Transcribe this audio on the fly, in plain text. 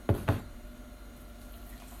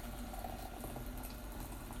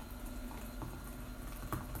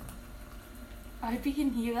I hope you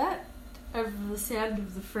can hear that over the sound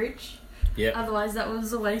of the fridge. Yeah. Otherwise, that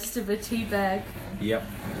was a waste of a tea bag. Yep.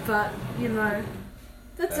 But,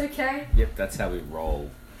 that's okay. Yep, that's how we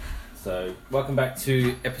roll. So, welcome back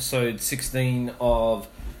to episode 16 of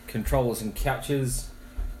Controllers and Couches.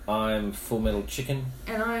 I'm Full Metal Chicken.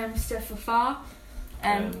 And I am Steph Afar.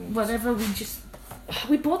 And whatever,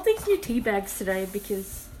 we bought these new tea bags today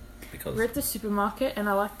because we're at the supermarket and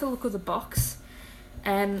I like the look of the box.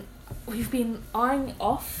 And we've been eyeing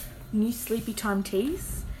off new Sleepy Time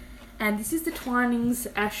teas. And this is the Twinings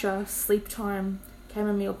Asher Sleep Time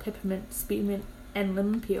Chamomile, Peppermint, Spearmint and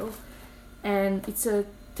Lemon Peel. And it's a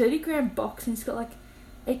 30-gram box and it's got like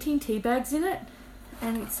 18 tea bags in it.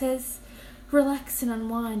 And it says, relax and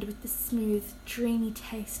unwind with the smooth, dreamy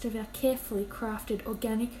taste of our carefully crafted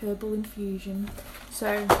organic herbal infusion.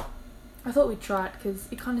 So I thought we'd try it because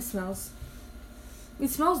it kind of smells. It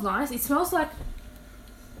smells nice. It smells like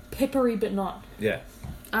peppery but not. Yeah.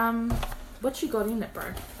 What you got in it, bro?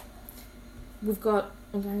 We've got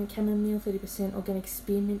organic chamomile 30%, organic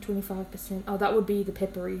spearmint 25%. Oh, that would be the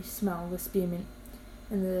peppery smell, the spearmint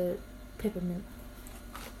and the peppermint.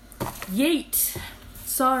 Yeet!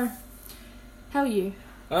 So, how are you?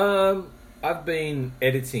 I've been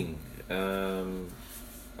editing.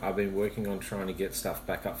 I've been working on trying to get stuff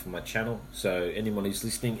back up for my channel. So anyone who's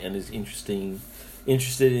listening and is interested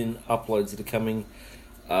in uploads that are coming,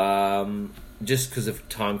 just because of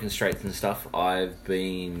time constraints and stuff, I've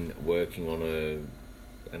been working on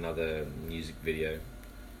another music video.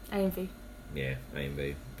 AMV. Yeah,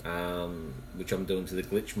 AMV. Which I'm doing to the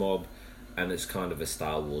Glitch Mob, and it's kind of a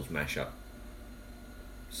Star Wars mashup.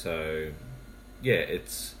 So, yeah,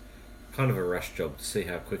 it's kind of a rush job to see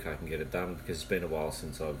how quick I can get it done, because it's been a while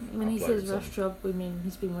since I've When he says some. rush job, we mean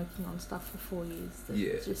he's been working on stuff for 4 years.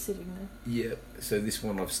 That's just sitting there. Yeah. So this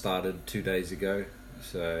one I've started 2 days ago.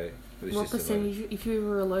 So it was what just percentage, if you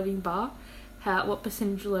were a loading bar, what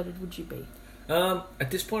percentage loaded would you be? At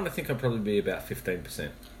this point, I think I'd probably be about 15%.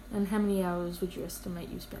 And how many hours would you estimate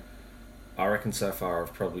you spent? I reckon so far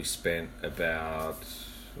I've probably spent about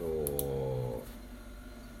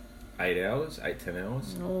 8 hours, 10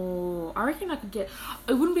 hours. Oh, I reckon I could get.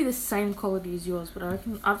 It wouldn't be the same quality as yours, but I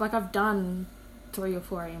reckon I've done 3 or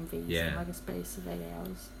 4 AMVs in like a space of 8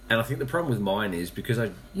 hours. And I think the problem with mine is because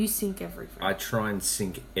you sync everything. I try and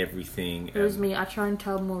sync everything. Whereas me, I try and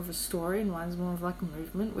tell more of a story, and mine's more of like a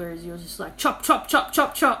movement. Whereas yours is just like chop, chop, chop,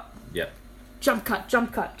 chop, chop. Yep. Jump cut,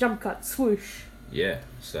 jump cut, jump cut, swoosh. Yeah.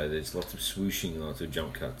 So there's lots of swooshing, lots of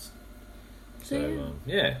jump cuts. So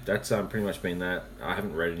yeah, that's pretty much been that. I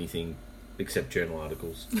haven't read anything except journal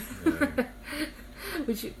articles.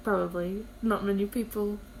 Which probably not many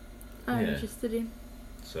people are interested in.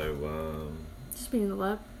 So, just been in the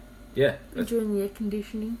lab. Yeah. Enjoying the air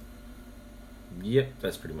conditioning. Yep,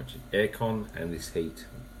 that's pretty much it. Aircon and this heat.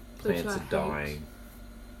 Plants are dying.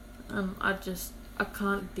 I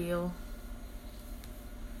can't deal.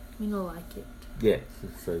 I mean, I like it. Yeah,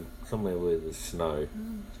 so somewhere where there's snow.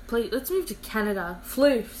 Please, let's move to Canada.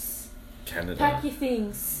 Floofs. Canada. Pack your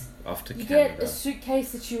things. Off to you Canada. You get a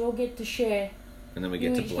suitcase that you all get to share. And then we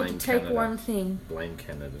get to blame Canada. Canada. Take one thing. Blame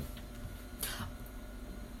Canada.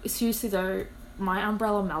 Seriously though, my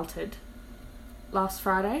umbrella melted last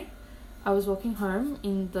Friday. I was walking home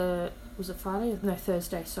in the... Was it Friday? No,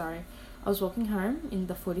 Thursday, sorry. I was walking home in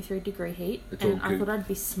the 43-degree heat. I thought I'd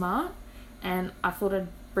be smart. And I thought I'd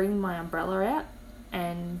bring my umbrella out.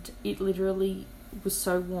 And it literally was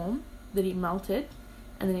so warm that it melted.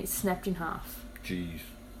 And then it snapped in half. Jeez.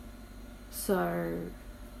 So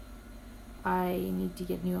I need to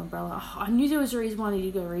get a new umbrella. Oh, I knew there was a reason why I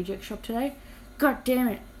needed to go to a reject shop today. God damn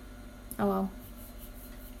it. Oh well.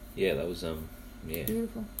 Yeah, that was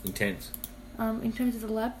beautiful. Intense. In terms of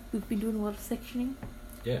the lab, we've been doing a lot of sectioning.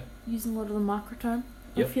 Yeah. Using a lot of the microtome.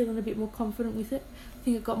 Yep. I'm feeling a bit more confident with it. I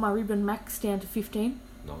think I got my ribbon max down to 15.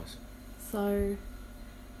 Nice. So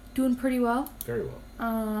doing pretty well. Very well.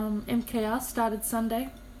 MKR started Sunday.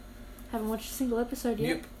 Haven't watched a single episode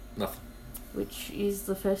yet. Yep. Nothing. Which is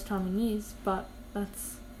the first time in years, but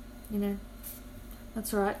that's,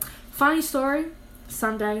 that's alright. Funny story,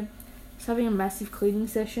 Sunday, I was having a massive cleaning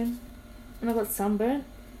session, and I got sunburnt,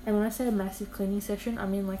 and when I say a massive cleaning session, I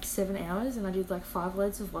mean like 7 hours, and I did like 5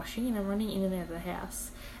 loads of washing, and I'm running in and out of the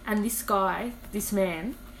house. And this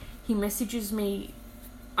man, he messages me,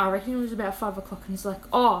 I reckon it was about 5 o'clock, and he's like,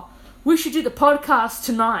 oh, we should do the podcast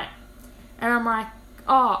tonight. And I'm like,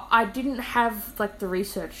 oh, I didn't have like the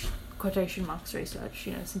research, quotation marks research,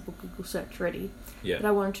 simple Google search ready. Yeah. That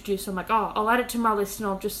I wanted to do. So I'm like, oh, I'll add it to my list and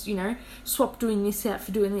I'll just, swap doing this out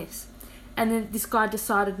for doing this. And then this guy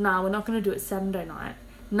decided, nah, we're not going to do it Saturday night.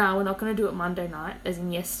 No, we're not going to do it Monday night, as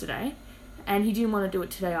in yesterday. And he didn't want to do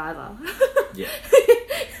it today either. Yeah.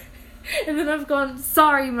 And then I've gone,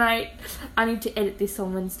 sorry, mate. I need to edit this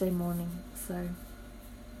on Wednesday morning. So,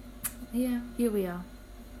 yeah, here we are.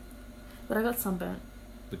 But I got sunburnt.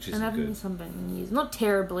 Which is and I haven't been sunburnt in years. Not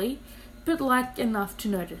terribly, but like enough to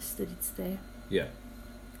notice that it's there. Yeah.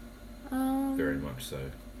 Very much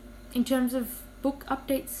so. In terms of book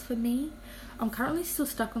updates for me, I'm currently still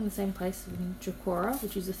stuck on the same place in Dracora,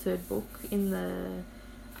 which is the third book in the,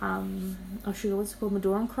 what's it called,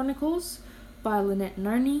 Madoran Chronicles by Lynette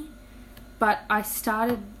Noni. But I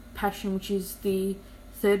started Passion, which is the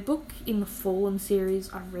third book in the Fallen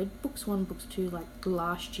series. I read books 1, books 2 like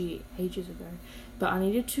last year, ages ago. But I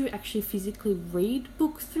needed to actually physically read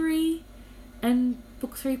book 3 and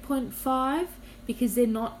book 3.5 because they're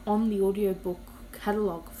not on the audiobook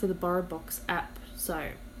catalogue for the Borrow Box app. So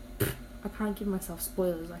I can't give myself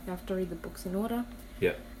spoilers. Like, I have to read the books in order.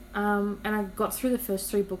 Yeah. And I got through the first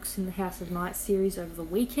 3 books in the House of Night series over the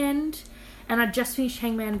weekend. And I just finished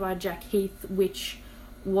Hangman by Jack Heath, which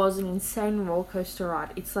was an insane rollercoaster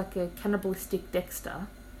ride. It's like a cannibalistic Dexter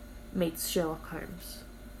meets Sherlock Holmes,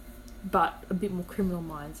 but a bit more Criminal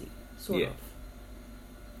Mindsy, sort of.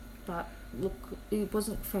 But look, it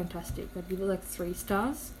wasn't fantastic. I'd give it like 3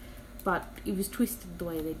 stars, but it was twisted the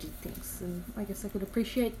way they did things, and I guess I could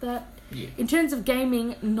appreciate that. Yeah. In terms of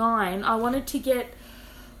gaming, 9, I wanted to get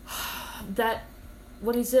that.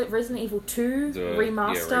 What is it? Resident Evil 2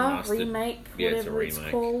 remaster, remake, whatever it's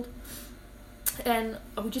called. And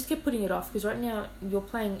we just kept putting it off because right now you're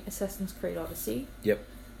playing Assassin's Creed Odyssey. Yep.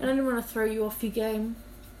 And I didn't want to throw you off your game.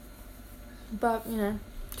 But,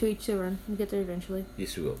 to each their own. We'll get there eventually.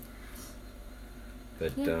 Yes, we will.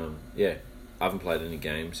 But, I haven't played any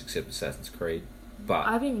games except Assassin's Creed. But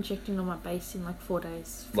I haven't even checked in on my base in like 4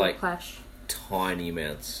 days for like Clash. Tiny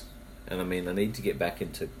amounts. And I mean, I need to get back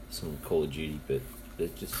into some Call of Duty, but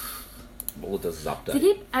it's just... all it does is update. They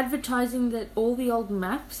keep advertising that all the old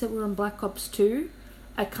maps that were in Black Ops 2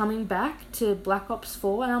 are coming back to Black Ops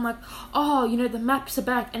 4, and I'm like, oh, the maps are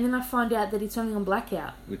back, and then I find out that it's only on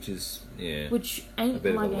Blackout. Which is, which ain't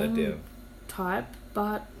my game type,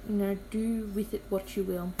 but, do with it what you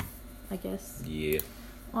will, I guess. Yeah.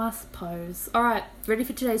 I suppose. Alright, ready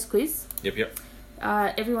for today's quiz? Yep.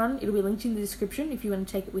 Everyone, it'll be linked in the description if you want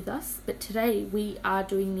to take it with us. But today we are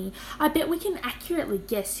doing I bet we can accurately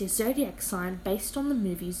guess your zodiac sign based on the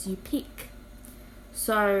movies you pick.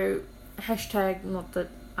 So, hashtag, not that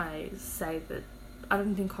I say that, I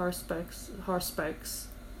don't think horoscopes,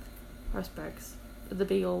 the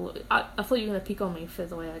be all, I thought you were going to pick on me for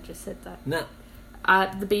the way I just said that. No.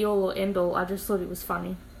 The be all or end all, I just thought it was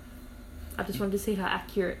funny. I just wanted to see how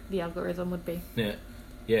accurate the algorithm would be. Yeah.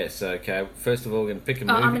 Yeah, so, okay, first of all, we're going to pick a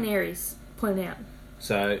movie. I'm an Aries, point out.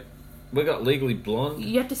 So, we got Legally Blonde.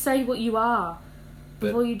 You have to say what you are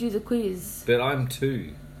before you do the quiz. But I'm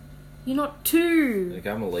 2. You're not 2. Okay,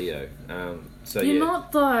 I'm a Leo. You're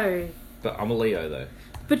not, though. But I'm a Leo, though.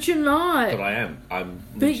 But you're not. But I am.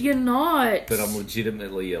 But you're not. But I'm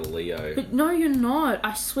legitimately a Leo. But no, you're not.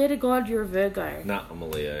 I swear to God, you're a Virgo. Nah, I'm a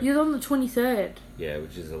Leo. You're on the 23rd. Yeah,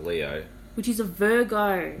 which is a Leo. Which is a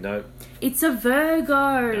Virgo. No. It's a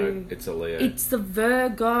Virgo. No, it's a Leo. It's the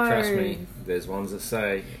Virgo. Trust me, there's ones that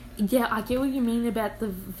say... Yeah, I get what you mean about the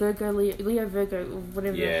Virgo, Leo Virgo, or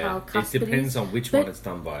whatever the hell cusp it depends on which one it's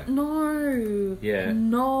done by. No. Yeah.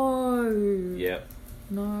 No. Yep.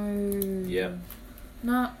 No. Yep.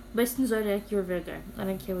 No, Western Zodiac, you're a Virgo. I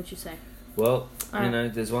don't care what you say. Well,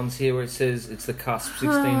 there's ones here where it says it's the cusp, 16th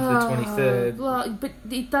to the 23rd. Well, but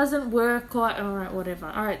it doesn't work like... Alright, whatever.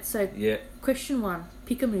 Alright, so... Yeah. Question 1.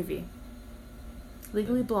 Pick a movie.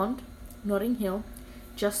 Legally Blonde, Notting Hill,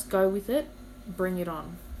 Just Go With It, Bring It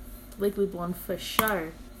On. Legally Blonde for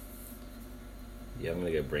show. Yeah, I'm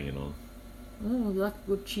going to go Bring It On. Oh, you like a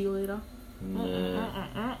good cheerleader?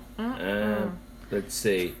 Let's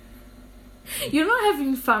see. You're not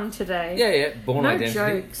having fun today. Yeah. Born Identity.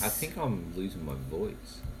 Jokes. I think I'm losing my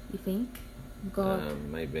voice. You think? God.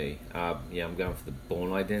 Maybe. I'm going for the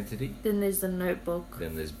Born Identity. Then there's The Notebook.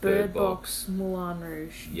 Then there's Bird Box, Moulin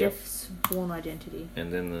Rouge. Yep. Death's Born Identity.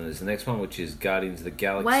 And then there's the next one, which is Guardians of the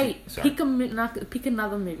Galaxy. Wait, Sorry. pick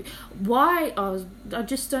another movie. Why? I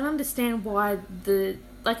just don't understand why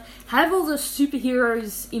have all the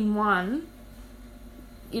superheroes in one.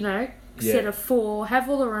 Set of 4, have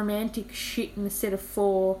all the romantic shit in a set of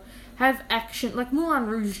 4, have action, like Moulin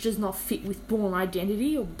Rouge does not fit with Born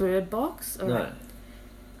Identity or Bird Box. No.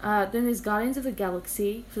 Then there's Guardians of the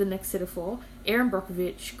Galaxy for the next set of 4, Aaron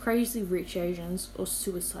Brockovich, Crazy Rich Asians, or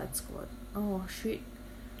Suicide Squad. Oh shit.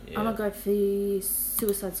 Yeah. I'm gonna go for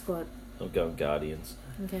Suicide Squad. I'm going Guardians.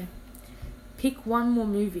 Okay. Pick one more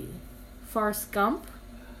movie. Forrest Gump,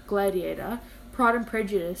 Gladiator, Pride and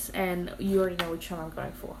Prejudice, and you already know which one I'm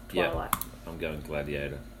going for. Twilight. Yeah, I'm going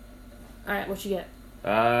Gladiator. Alright, what you get?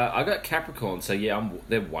 I got Capricorn, so yeah,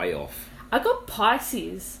 they're way off. I got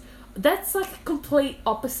Pisces. That's like a complete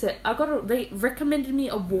opposite. They recommended me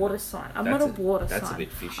a water sign. I'm not a water sign. That's a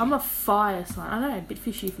bit fishy. I'm a fire sign. I know, a bit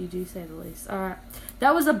fishy if you do say the least. Alright.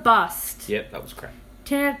 That was a bust. Yep, that was crap.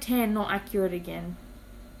 10 out of 10, not accurate again.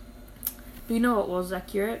 But you know what was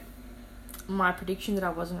accurate? My prediction that I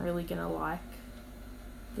wasn't really going to like.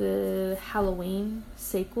 The Halloween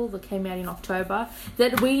sequel that came out in October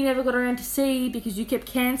that we never got around to see because you kept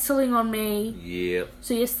cancelling on me. Yep.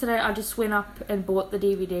 So yesterday I just went up and bought the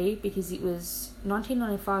DVD because it was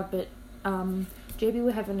 $19.95, but JB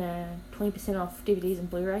were having a 20% off DVDs and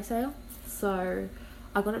Blu-ray sale. So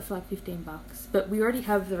I got it for like $15. But we already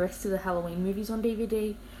have the rest of the Halloween movies on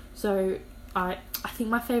DVD. So I think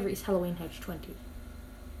my favourite is Halloween H20.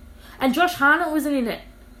 And Josh Hartnett wasn't in it.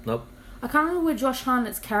 Nope. I can't remember where Josh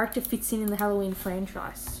Hartnett's character fits in the Halloween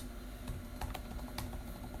franchise.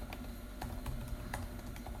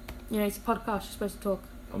 You know, it's a podcast, you're supposed to talk.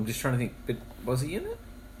 I'm just trying to think, but was he in it?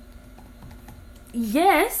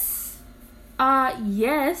 Yes.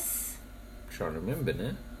 Yes. I'm trying to remember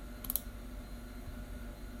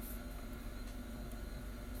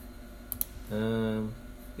now.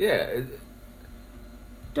 Yeah.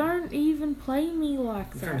 Don't even play me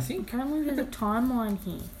like that. I'm trying to think. Apparently there's a timeline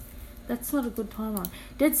here. That's not a good timeline.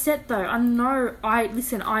 Dead set though. I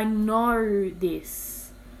know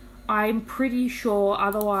this. I'm pretty sure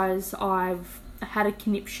otherwise I've had a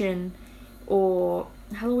conniption or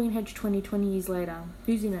Halloween H20 20 years later.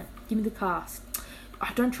 Who's in it? Give me the cast.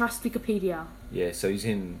 I don't trust Wikipedia. Yeah, so he's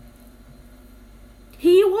in...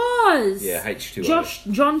 He was! Yeah,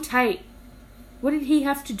 H2O. John Tate. What did he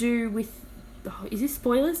have to do with... Oh, is this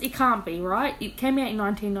spoilers? It can't be, right? It came out in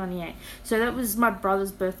 1998. So that was my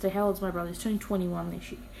brother's birthday. How old's my brother? He's turning 21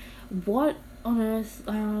 this year. What on earth?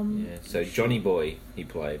 Yeah, so Johnny Boy, he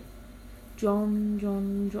played. John.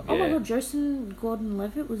 Yeah. Oh my god, Joseph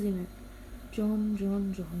Gordon-Levitt was in it. John.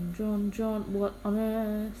 What on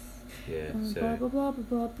earth? Yeah, so... Blah, blah, blah,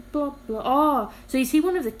 blah, blah, blah. Oh, so is he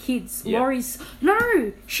one of the kids? Yep. Laurie's...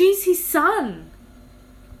 No! She's his son!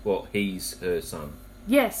 Well, he's her son.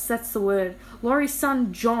 Yes, that's the word. Laurie's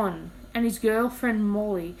son, John, and his girlfriend,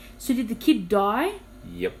 Molly. So did the kid die?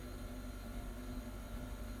 Yep.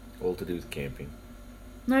 All to do with camping.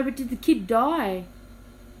 No, but did the kid die?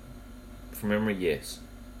 From memory, yes.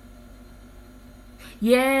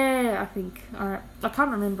 Yeah, I think. Alright. I can't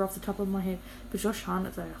remember off the top of my head. But Josh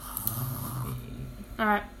Hartnett, though.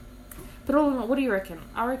 Alright. But all in all, what do you reckon?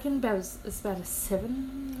 I reckon it's about a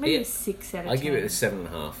 7, maybe a 6 out of 10. I give it a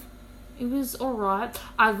 7.5. It was alright.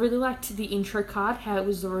 I really liked the intro card, how it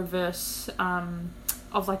was the reverse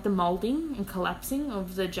of like the moulding and collapsing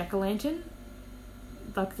of the jack-o'-lantern.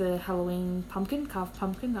 Like the Halloween pumpkin, carved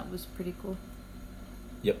pumpkin. That was pretty cool.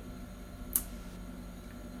 Yep.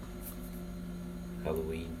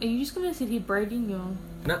 Halloween. Are you just going to sit here braiding your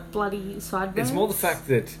bloody sideburns? It's more the fact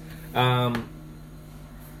that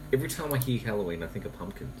every time I hear Halloween, I think of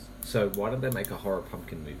pumpkins. So why don't they make a horror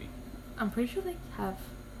pumpkin movie? I'm pretty sure they have.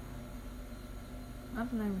 I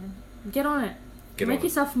don't know, man. Get on it. Make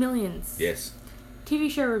yourself millions. Yes. TV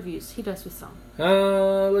show reviews. Hit us with some.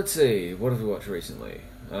 Let's see. What have we watched recently?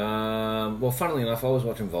 Well, funnily enough, I was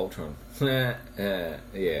watching Voltron.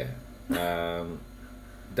 Yeah.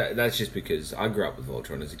 That's just because I grew up with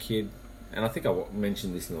Voltron as a kid, and I think I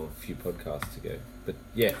mentioned this in a few podcasts ago. But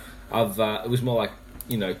yeah, it was more like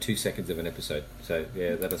 2 seconds of an episode. So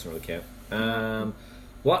yeah, that doesn't really count.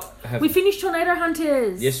 We finished Tornado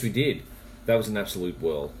Hunters. Yes, we did. That was an absolute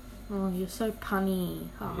whirl. Oh, you're so punny.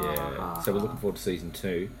 Yeah. So we're looking forward to season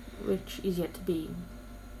 2, which is yet to be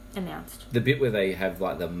announced. The bit where they have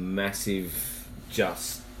like the massive,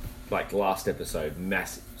 just like last episode,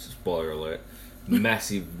 massive spoiler alert,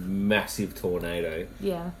 massive tornado.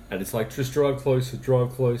 Yeah. And it's like, just drive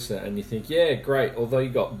closer, and you think, yeah, great. Although you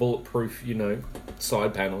got bulletproof,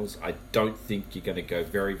 side panels, I don't think you're going to go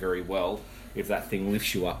very, very well if that thing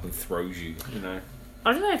lifts you up and throws you.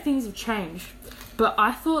 I don't know if things have changed, but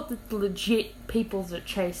I thought that the legit people that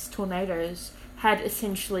chase tornadoes had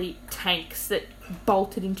essentially tanks that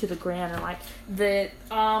bolted into the ground, and like the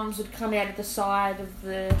arms would come out of the side of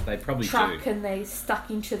the truck and they stuck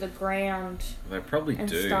into the ground. They probably and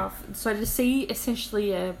do. Stuff. So to see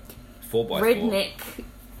essentially a 4x4 redneck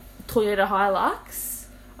Toyota Hilux,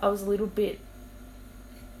 I was a little bit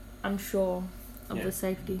unsure of the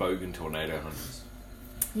safety. Bogan Tornado Hunters.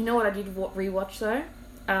 You know what I did rewatch though?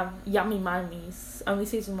 Yummy Mummies. Only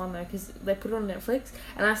season 1 though, because they put it on Netflix,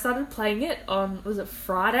 and I started playing it on, was it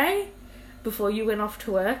Friday? before you went off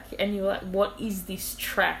to work, and you were like, what is this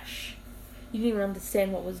trash? You didn't even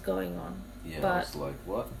understand what was going on. Yeah, but, I was like,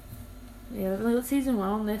 what? Yeah, I've only got season 1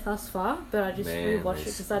 on there thus far, but I just rewatched it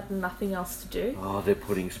because I had nothing else to do. Oh, they're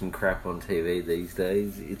putting some crap on TV these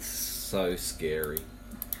days. It's so scary.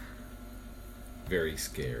 Very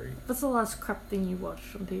scary. What's the last crap thing you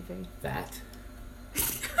watched on TV? That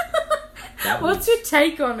What's your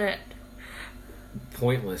take on it?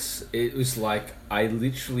 Pointless. It was like I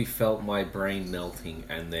literally felt my brain melting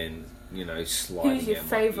and then, sliding. Who's your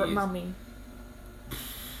favourite mummy?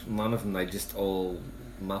 None of them. They just all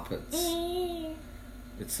Muppets.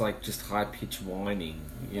 It's like just high-pitched whining,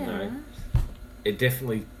 you know. It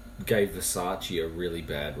definitely gave Versace a really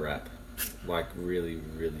bad rap. Like, really,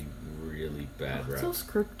 really, really bad rap. It's all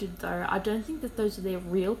scripted, though. I don't think that those are their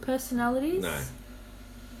real personalities.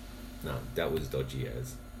 No, that was dodgy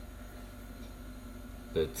as.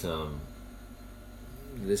 But,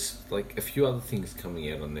 there's, like, a few other things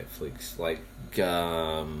coming out on Netflix. Like,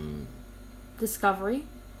 Discovery.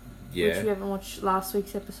 Yeah. Which you haven't watched last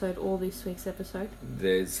week's episode or this week's episode.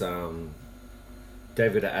 There's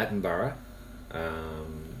David Attenborough,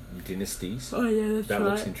 Dynasties. Oh yeah, that's that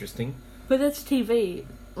right. looks interesting. But that's TV.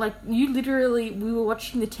 Like, we were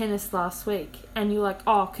watching the tennis last week, and you're like,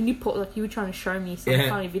 oh, can you put, like, you were trying to show me some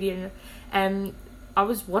funny video, and I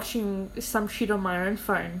was watching some shit on my own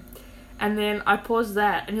phone, and then I paused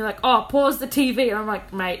that, and you're like, oh, pause the TV, and I'm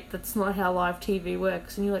like, mate, that's not how live TV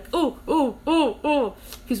works, and you're like, oh,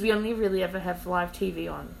 because we only really ever have live TV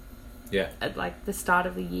on. Yeah. At, like, the start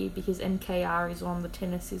of the year, because NKR is on, the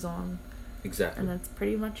tennis is on. Exactly. And that's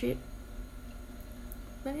pretty much it.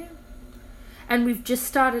 But yeah. And we've just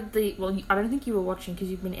started I don't think you were watching because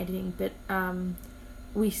you've been editing, but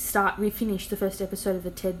we finished the first episode of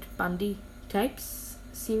the Ted Bundy tapes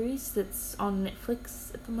series that's on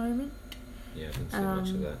Netflix at the moment. Yeah, I haven't seen much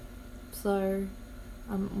of that. So,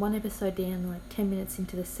 one episode down, like 10 minutes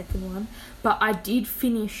into the second one. But I did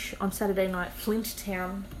finish on Saturday night Flint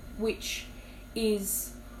Town, which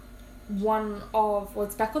is one of... Well,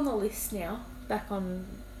 it's back on the list now. Back on,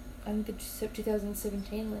 I think, the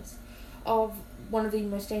 2017 list. Of one of the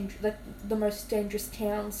most dangerous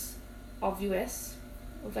towns of US.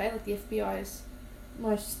 Okay, like the FBI's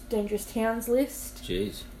most dangerous towns list.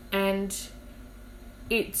 Jeez. And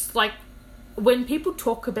it's like, when people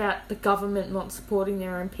talk about the government not supporting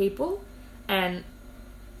their own people, and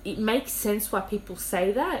it makes sense why people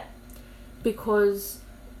say that, because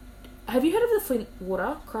have you heard of the Flint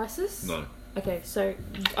water crisis? No. Okay, so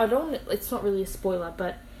it's not really a spoiler,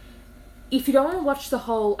 but if you don't want to watch the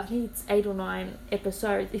whole, I think it's 8 or 9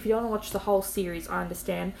 episodes, if you don't want to watch the whole series, I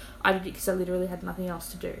understand. I did it because I literally had nothing else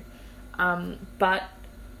to do. But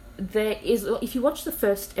there is, if you watch the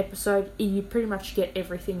first episode, you pretty much get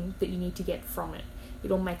everything that you need to get from it.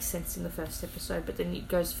 It all makes sense in the first episode, but then it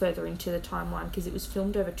goes further into the timeline because it was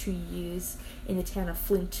filmed over 2 years in the town of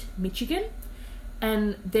Flint, Michigan.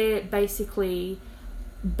 And they're basically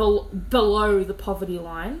below the poverty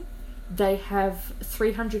line. They have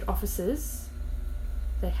 300 officers.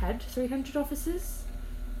 They had 300 officers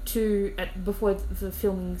before the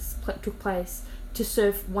filmings took place to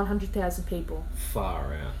serve 100,000 people.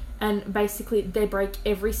 Far out. And basically, they break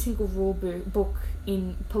every single rule book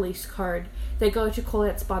in police code. They go to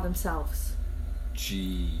call-outs by themselves.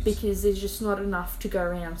 Jeez. Because there's just not enough to go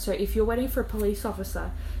around. So if you're waiting for a police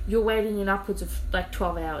officer, you're waiting in upwards of like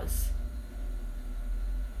 12 hours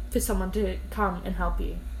for someone to come and help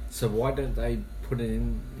you. So why don't they put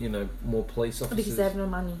in, more police officers? Because they have no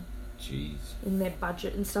money. Jeez. In their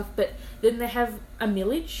budget and stuff. But then they have a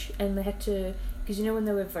millage, and they had to... Because when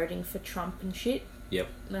they were voting for Trump and shit... Yep.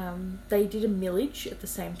 They did a millage at the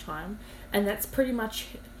same time. And that's pretty much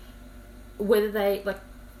whether they... Like,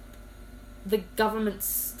 the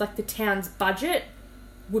government's... Like, the town's budget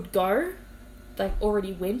would go... Like,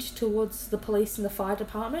 already went towards the police and the fire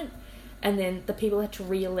department. And then the people had to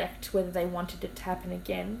re-elect whether they wanted it to happen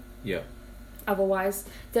again. Yeah. Otherwise,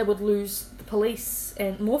 they would lose the police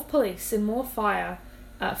and more fireys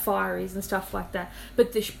and stuff like that.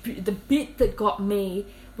 But the bit that got me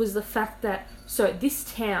was the fact that, so this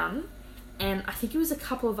town, and I think it was a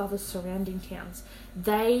couple of other surrounding towns,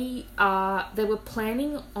 they were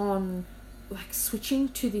planning on like switching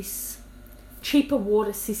to this cheaper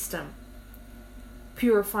water system,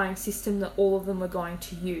 purifying system that all of them were going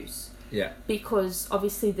to use. Yeah. Because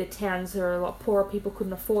obviously the towns are a lot poorer, people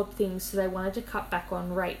couldn't afford things, so they wanted to cut back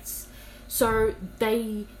on rates. So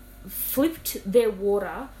they flipped their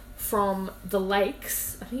water from the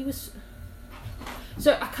lakes, I think it was...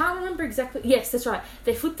 So I can't remember exactly... Yes, that's right.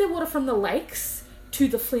 They flipped their water from the lakes to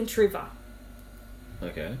the Flint River.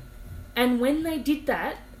 Okay. And when they did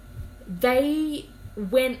that, they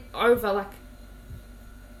went over, like,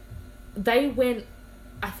 I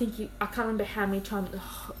can't remember how many times.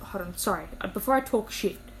 Hold on, sorry. Before I talk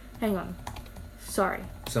shit, hang on. Sorry.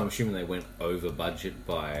 So I'm assuming they went over budget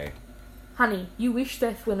by... Honey, you wish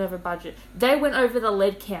they went over budget. They went over the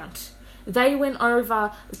lead count. They went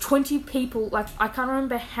over 20 people, like, I can't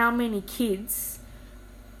remember how many kids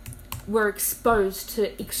were exposed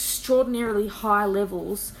to extraordinarily high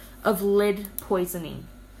levels of lead poisoning.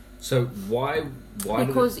 So why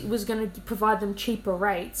because it was going to provide them cheaper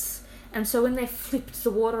rates. And so when they flipped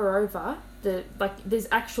the water over, it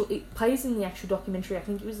plays in the actual documentary, I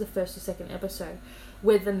think it was the first or second episode,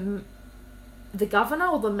 where the governor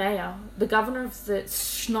or the mayor, the governor of the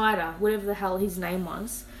Schneider, whatever the hell his name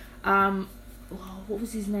was, what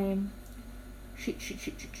was his name?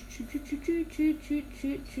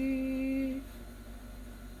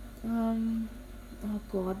 Oh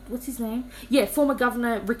God, what's his name? Yeah, former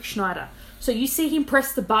Governor Rick Schneider. So you see him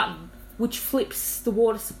press the button, which flips the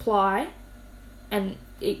water supply, and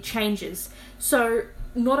it changes. So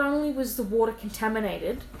not only was the water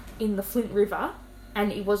contaminated in the Flint River,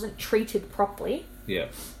 and it wasn't treated properly. Yeah.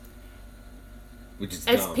 Which is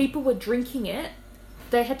as dumb. People were drinking it,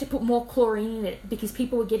 they had to put more chlorine in it because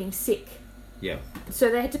people were getting sick. Yeah.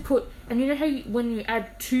 So they had to put, and you know how when you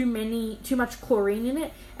add too much chlorine in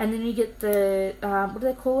it, and then you get the what do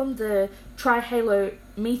they call them? The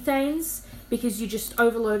trihalomethanes, because you're just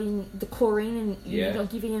overloading the chlorine and you're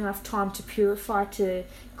not giving it enough time to purify, to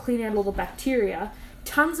clean out all the bacteria.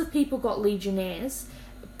 Tons of people got Legionnaires.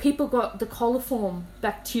 People got the coliform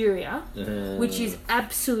bacteria, which is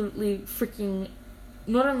absolutely freaking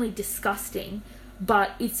not only disgusting,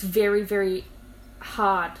 but it's very, very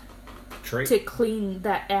hard to clean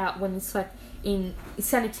that out when it's like in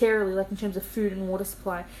sanitarily, like in terms of food and water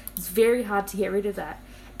supply. It's very hard to get rid of that.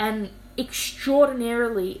 And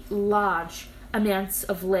extraordinarily large amounts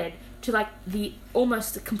of lead to like the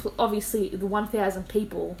obviously the 1,000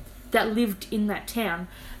 people that lived in that town.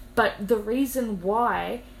 But the reason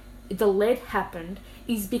why the lead happened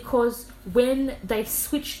is because when they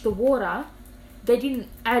switched the water, they didn't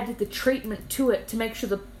add the treatment to it to make sure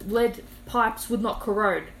the lead pipes would not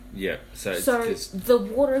corrode. Yeah, so the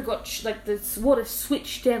water the water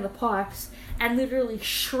switched down the pipes and literally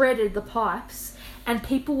shredded the pipes, and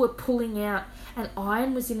people were pulling out, and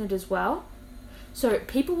iron was in it as well. So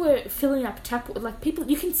people were filling up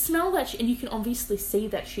you can smell that shit, and you can obviously see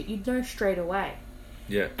that shit. You'd know straight away.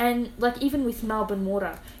 Yeah. And like even with Melbourne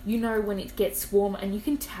water, you know when it gets warm, and you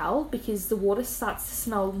can tell because the water starts to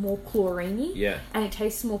smell more chloriney. Yeah. And it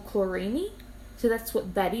tastes more chloriney. So that's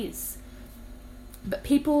what that is. But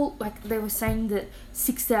people, they were saying that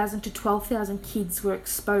 6,000 to 12,000 kids were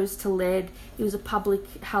exposed to lead. It was a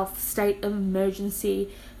public health state of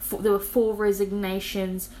emergency. There were 4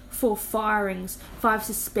 resignations, 4 firings, 5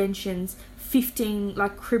 suspensions, 15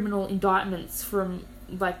 criminal indictments from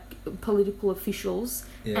political officials,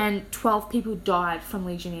 and 12 people died from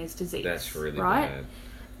Legionnaire's disease. That's really bad.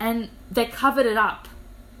 And they covered it up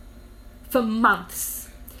for months.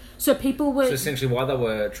 So people were... So essentially why they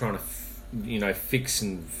were trying to fix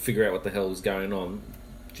and figure out what the hell was going on,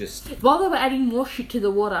 just... While they were adding more shit to the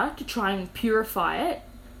water to try and purify it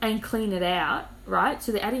and clean it out, right?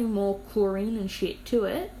 So they're adding more chlorine and shit to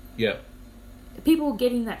it. Yeah. People were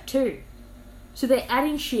getting that too. So they're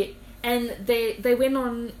adding shit, and they went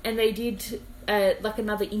on and they did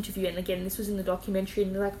another interview, and again this was in the documentary,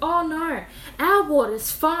 and they're like, oh no, our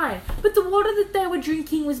water's fine, but the water that they were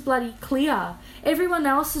drinking was bloody clear. Everyone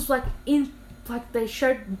else is they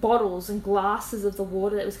showed bottles and glasses of the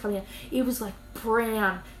water that was coming out. It was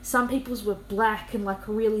brown. Some people's were black and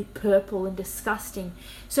really purple and disgusting.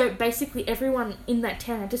 So basically everyone in that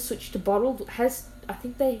town had to switch to bottled. I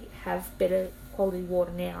think they have better quality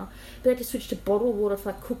water now. They had to switch to bottled water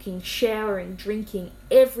for cooking, showering, drinking,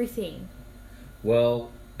 everything.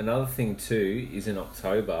 Well, another thing too is in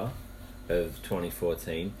October of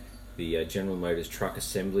 2014, the General Motors truck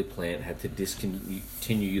assembly plant had to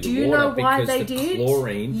discontinue the water because the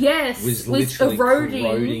chlorine was literally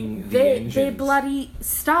corroding the engines. Their bloody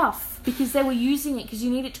stuff, because they were using it because you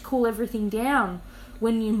need it to cool everything down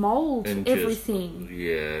when you mould everything.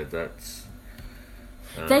 That's...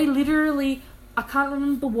 They literally... I can't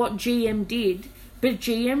remember what GM did, but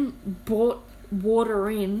GM bought water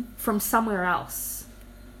in from somewhere else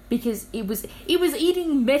because it was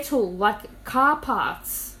eating metal like car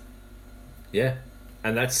parts. Yeah,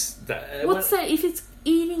 and that's... If it's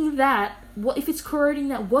eating that, if it's corroding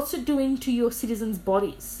that, what's it doing to your citizens'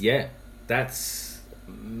 bodies? Yeah, that's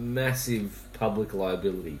massive public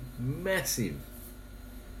liability. Massive.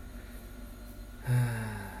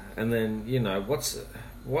 And then,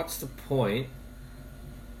 what's the point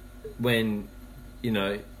when, you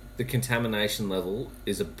know, the contamination level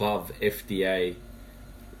is above FDA,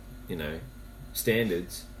 you know,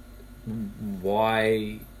 standards?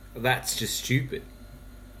 Why? That's just stupid.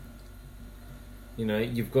 You know,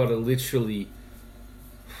 you've got to literally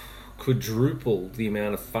quadruple the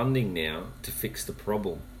amount of funding now to fix the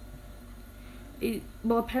problem.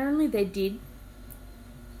 Well, apparently they did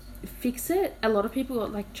fix it. A lot of people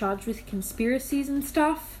got like charged with conspiracies and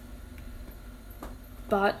stuff,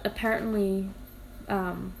 but apparently,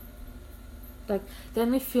 like they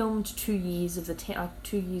only filmed 2 years of the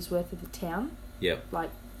 2 years worth of the town. Yep. Like,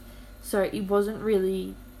 so it wasn't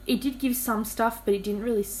really. It did give some stuff, but it didn't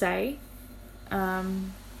really say, like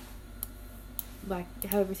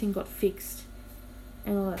how everything got fixed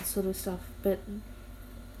and all that sort of stuff. But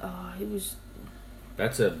it was.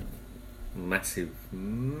 That's a massive.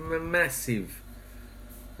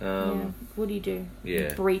 Yeah. What do you do?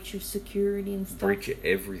 Yeah. Breach of security and stuff. Breach of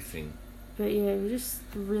everything. But yeah, it was just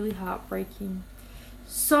really heartbreaking.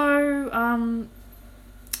 So,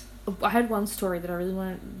 I had one story that I really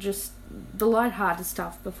want to just the light-hearted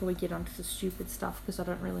stuff before we get onto the stupid stuff, because I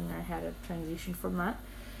don't really know how to transition from that.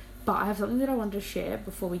 But I have something that I wanted to share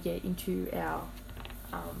before we get into our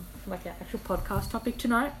our actual podcast topic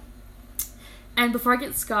tonight. And before I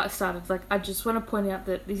get started, like, I just want to point out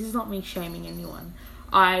that this is not me shaming anyone.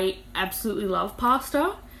 I absolutely love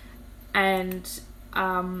pasta, and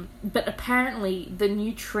but apparently the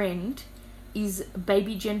new trend is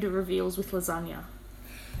baby gender reveals with lasagna.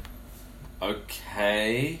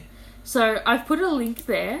 Okay. So I've put a link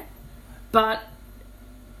there, but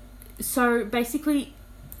so basically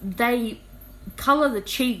they colour the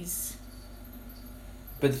cheese.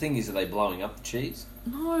 But the thing is, are they blowing up the cheese?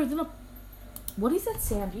 No, they're not. What is that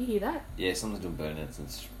sound? Do you hear that? Yeah, someone's doing burnouts and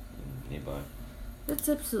nearby. That's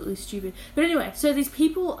absolutely stupid. But anyway, so these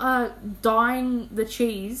people are dyeing the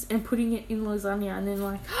cheese and putting it in lasagna, and then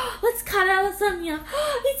like, oh, let's cut our lasagna.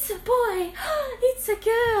 Oh, it's a boy. Oh, it's a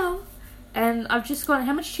girl. And I've just gone,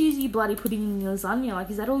 how much cheese are you bloody putting in your lasagna? Like,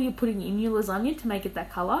 is that all you're putting in your lasagna to make it that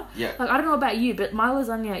colour? Yeah. Like, I don't know about you, but my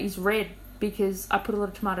lasagna is red because I put a lot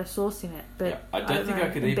of tomato sauce in it. But yeah. I don't think I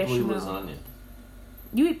could eat blue lasagna.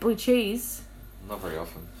 You eat blue cheese? Not very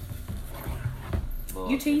often.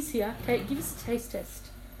 You tease here. Give us a taste test.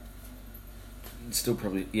 It's still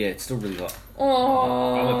probably... Yeah, it's still really hot.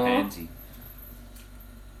 Oh, I'm a pansy.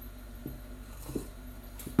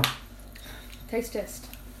 Taste test.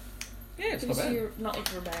 Yeah, it's not bad. You're not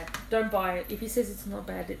looking bad. Don't buy it. If he says it's not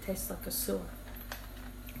bad, it tastes like a sewer.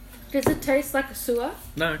 Does it taste like a sewer?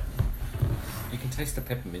 No. You can taste the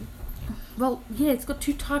peppermint. Well, yeah, it's got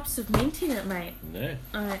 2 types of mint in it, mate. No.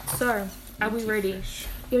 Alright, so, are we ready? Fresh.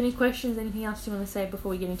 You have any questions, anything else you want to say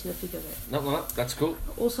before we get into the thick of it? No, that's cool.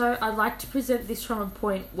 Also, I'd like to present this from a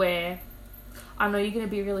point where I know you're going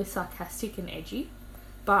to be really sarcastic and edgy,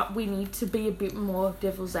 but we need to be a bit more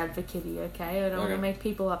devil's advocate-y, okay? I don't want to make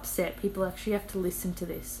people upset. People actually have to listen to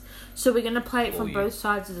this. So we're going to play it from both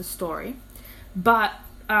sides of the story. But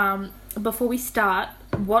before we start,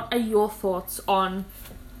 what are your thoughts on,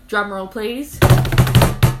 drumroll please,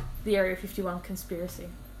 the Area 51 conspiracy?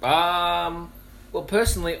 Well,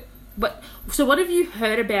 personally... So what have you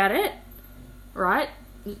heard about it, right?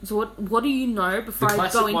 So what do you know before I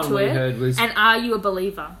go into it? And are you a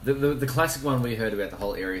believer? The classic one we heard about the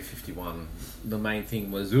whole Area 51, the main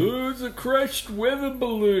thing was, oh, it's a crashed weather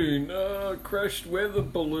balloon. Oh, crashed weather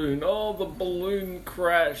balloon. Oh, the balloon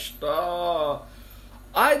crashed. Oh.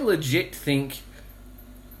 I legit think...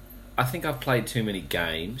 I think I've played too many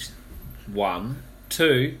games. 1.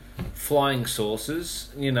 2, flying saucers,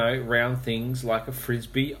 you know, round things like a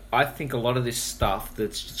frisbee. I think a lot of this stuff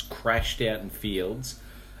that's just crashed out in fields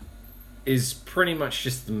is pretty much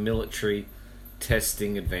just the military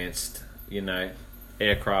testing advanced, you know,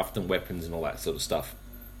 aircraft and weapons and all that sort of stuff.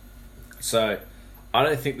 So, I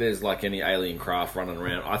don't think there's like any alien craft running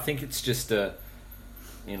around. I think it's just a,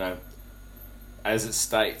 you know, as it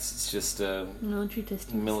states, it's just a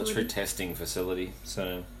military testing facility.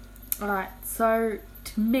 So, alright, so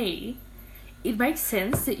to me, it makes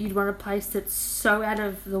sense that you'd want a place that's so out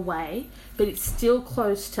of the way, but it's still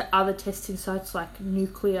close to other testing sites like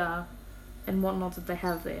nuclear and whatnot that they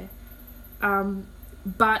have there.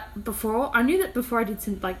 But before I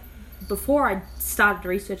started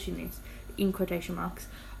researching this, in quotation marks,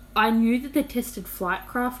 I knew that they tested flight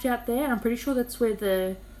craft out there, and I'm pretty sure that's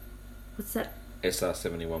where what's that?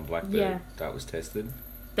 SR-71 Blackbird, that was tested.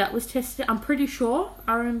 That was tested, I'm pretty sure.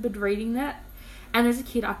 I remembered reading that. And as a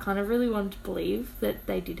kid, I kind of really wanted to believe that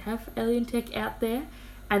they did have alien tech out there.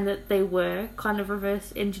 and that they were kind of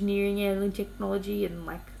reverse engineering alien technology and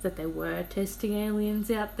like that they were testing aliens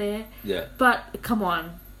out there. Yeah. But come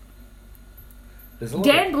on.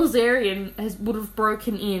 Dan Bilzerian would have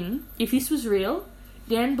broken in. If this was real,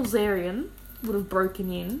 Dan Bilzerian would have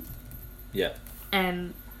broken in. Yeah.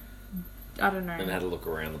 And I don't know. And had a look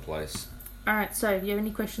around the place. Alright, so do you have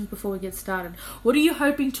any questions before we get started? What are you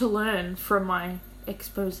hoping to learn from my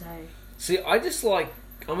expose? See,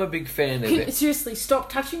 I'm a big fan of it. Seriously,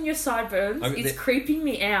 stop touching your sideburns. It's creeping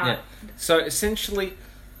me out. Yeah. So essentially,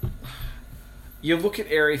 you look at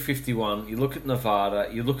Area 51, you look at Nevada,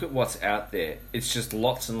 you look at what's out there. It's just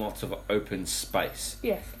lots and lots of open space.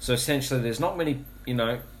 Yeah. So essentially, there's not many,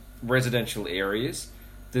 residential areas.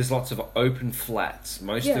 There's lots of open flats.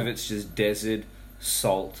 Most of it's just desert,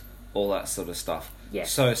 salt, all that sort of stuff. Yeah.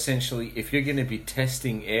 So essentially, if you're going to be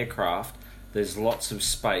testing aircraft, there's lots of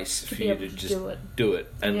space for you to just do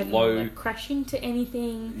it. And you're not going to crash into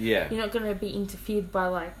anything. Yeah. You're not going to be interfered by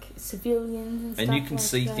like civilians and stuff. And you can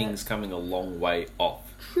see things coming a long way off.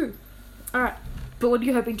 True. Alright. But what are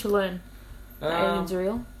you hoping to learn? The aliens are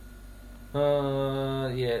real?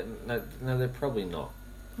 Yeah. No, they're probably not.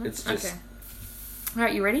 It's just... Okay.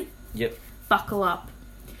 Alright, you ready? Yep. Buckle up.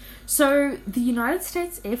 So, the United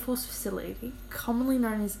States Air Force facility, commonly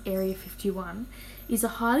known as Area 51, is a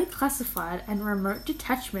highly classified and remote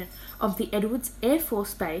detachment of the Edwards Air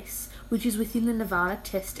Force Base, which is within the Nevada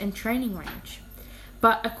Test and Training Range.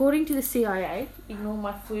 But according to the CIA, ignore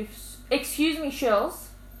my floofs. Excuse me, Shells.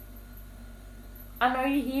 I know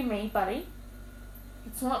you hear me, buddy.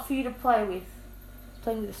 It's not for you to play with.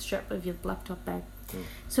 Playing with the strap of your laptop bag.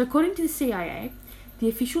 So according to the CIA, the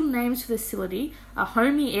official names for the facility are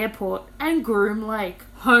Homey Airport and Groom Lake.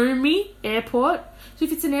 Homey Airport? So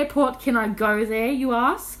if it's an airport, can I go there, you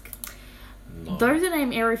ask? No. Though the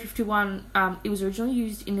name Area 51, it was originally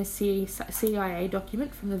used in a CIA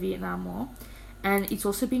document from the Vietnam War, and it's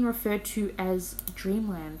also been referred to as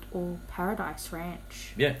Dreamland or Paradise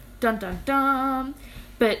Ranch. Yeah. Dun dun dun!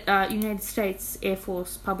 But United States Air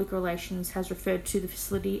Force Public Relations has referred to the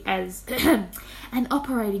facility as an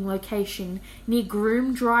operating location near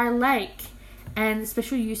Groom Dry Lake, and the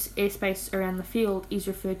special use airspace around the field is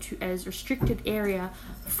referred to as Restricted Area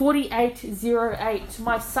 4808.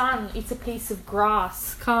 My son, it's a piece of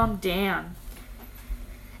grass. Calm down.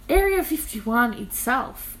 Area 51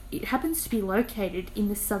 itself, it happens to be located in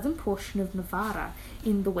the southern portion of Nevada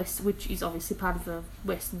in the west, which is obviously part of the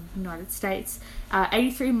western United States.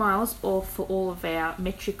 83 miles, or for all of our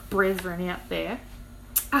metric brethren out there,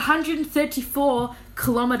 134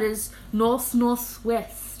 kilometers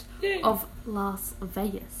northwest of Las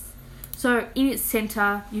Vegas. So in its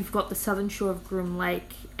center, you've got the southern shore of Groom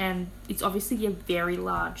Lake, and it's obviously a very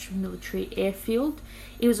large military airfield.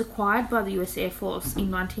 It was acquired by the US Air Force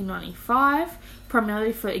in 1995,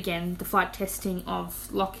 primarily for, again, the flight testing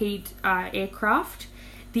of Lockheed aircraft.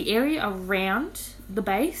 The area around the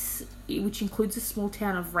base, which includes the small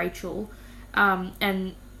town of Rachel,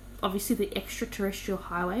 and obviously the extraterrestrial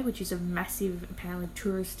highway, which is a massive, apparently,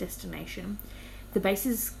 tourist destination. The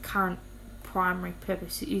base's current primary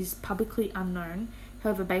purpose is publicly unknown.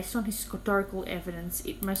 However, based on historical evidence,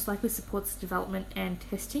 it most likely supports the development and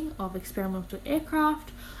testing of experimental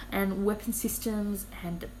aircraft and weapon systems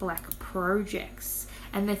and black projects.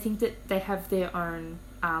 And they think that they have their own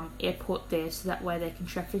airport there, so that way they can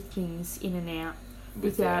traffic things in and out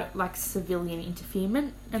without like civilian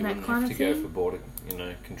interference and that kind of thing. You have to go for border,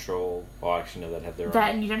 control. Oh, actually, no, they'd have their own.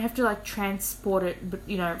 That, and you don't have to like transport it, but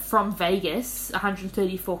from Vegas,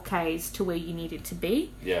 134 k's to where you need it to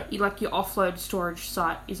be. Yeah. Your offload storage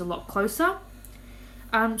site is a lot closer.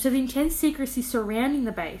 So the intense secrecy surrounding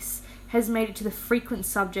the base has made it to the frequent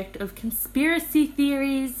subject of conspiracy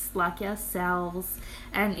theories like ourselves,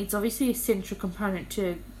 and it's obviously a central component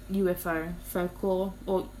to UFO folklore,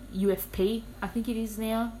 or UFP, I think it is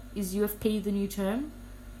now. Is UFP the new term?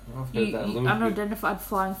 I've heard that a little bit. Unidentified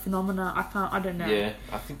flying phenomena. I don't know. Yeah,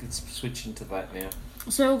 I think it's switching to that now.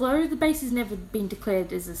 So although the base has never been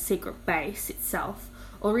declared as a secret base itself,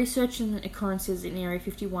 all research and occurrences in Area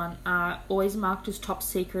 51 are always marked as top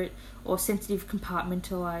secret or sensitive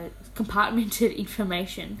compartmented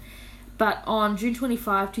information. But on June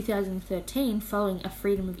 25, 2013, following a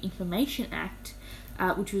Freedom of Information Act,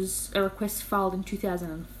 which was a request filed in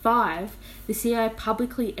 2005, the CIA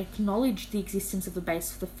publicly acknowledged the existence of the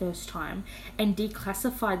base for the first time and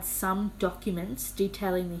declassified some documents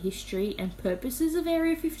detailing the history and purposes of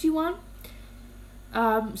Area 51.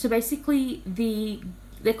 So basically, they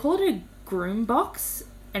call it a groom box,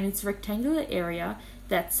 and it's a rectangular area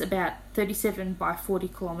that's about 37 by 40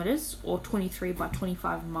 kilometres or 23 by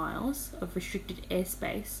 25 miles of restricted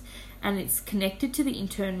airspace, and it's connected to the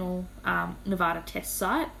internal Nevada test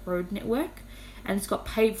site road network, and it's got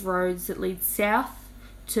paved roads that lead south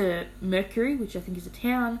to Mercury, which I think is a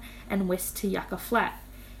town, and west to Yucca Flat.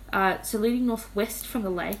 So leading northwest from the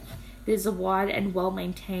lake, there's a wide and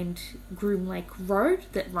well-maintained Groom Lake Road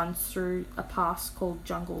that runs through a pass called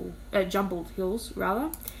Jumbled Hills,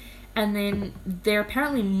 and then there are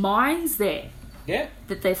apparently mines there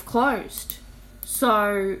that they've closed.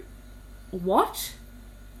 So, what?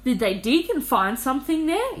 Did they dig and find something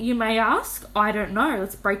there, you may ask? I don't know.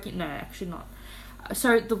 Let's break it. No, actually not.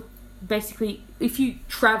 So, basically, if you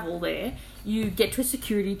travel there, you get to a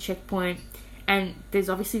security checkpoint, and there's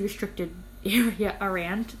obviously restricted area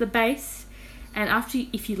around the base, and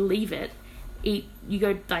if you leave it, you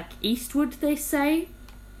go like eastward, they say,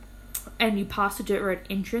 and you pass a dirt road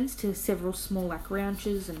entrance to several small like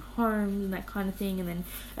ranches and homes and that kind of thing, and then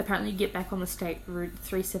apparently you get back on the state route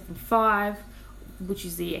 375, which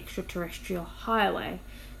is the extraterrestrial highway.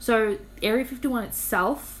 So Area 51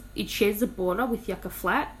 itself, it shares a border with Yucca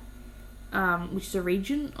Flat, which is a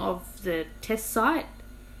region of the test site,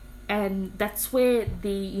 and that's where the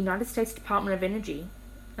United States Department of Energy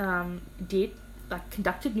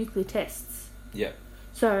conducted nuclear tests. Yeah.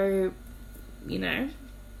 So,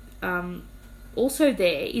 also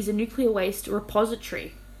there is a nuclear waste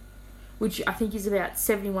repository, which I think is about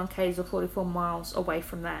 71 k's or 44 miles away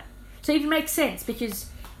from that. So it even makes sense, because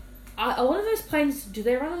a lot of those planes, do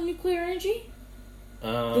they run on nuclear energy?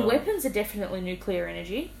 The weapons are definitely nuclear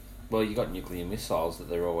energy. Well, you got nuclear missiles that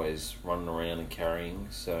they're always running around and carrying,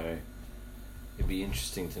 so it'd be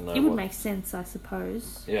interesting to know. It would make sense, I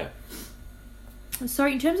suppose. Yeah. So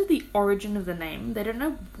in terms of the origin of the name, they don't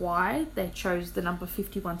know why they chose the number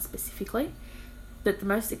 51 specifically, but the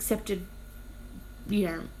most accepted,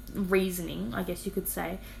 reasoning, I guess you could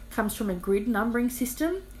say, comes from a grid numbering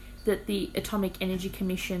system that the Atomic Energy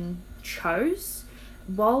Commission chose.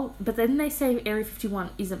 But then they say Area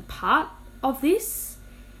 51 isn't part of this.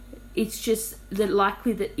 It's just that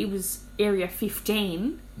likely that it was Area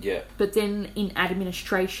 15. Yeah. But then in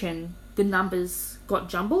administration, the numbers got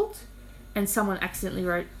jumbled, and someone accidentally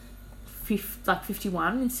wrote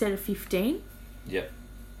 51 instead of 15. Yeah.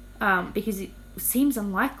 Because it seems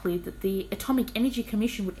unlikely that the Atomic Energy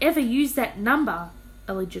Commission would ever use that number,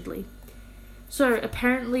 allegedly. So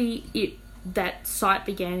apparently that site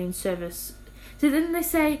began in service. So then they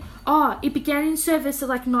say, it began in service at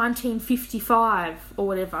 1955 or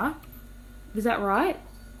whatever. Is that right?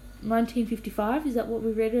 1955? Is that what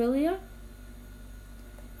we read earlier?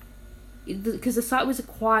 Because the site was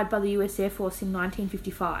acquired by the US Air Force in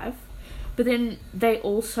 1955. But then they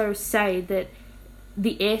also say that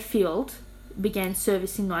the airfield began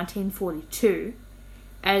service in 1942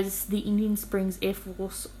 as the Indian Springs Air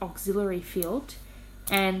Force Auxiliary Field,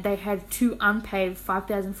 and they had 2 unpaved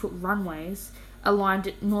 5,000-foot runways aligned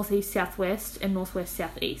at northeast-southwest and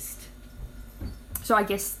northwest-southeast. So I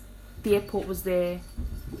guess the airport was there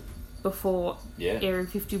before Area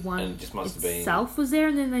 51 and it just must itself was there,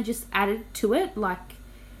 and then they just added to it,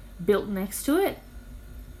 built next to it.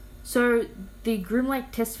 So the Groom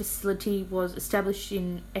Lake Test Facility was established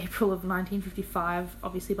in April of 1955,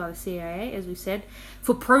 obviously by the CIA, as we said,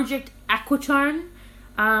 for Project Aquatone,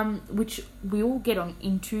 which we will get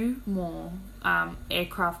into more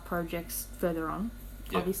aircraft projects further on,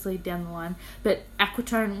 obviously down the line. But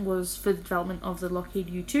Aquatone was for the development of the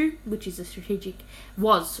Lockheed U-2, which is a strategic...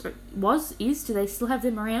 is? Do they still have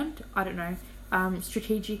them around? I don't know.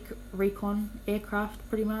 Strategic recon aircraft,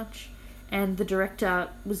 pretty much. And the director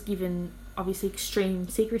was given, obviously, extreme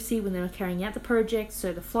secrecy when they were carrying out the project.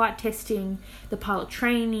 So the flight testing, the pilot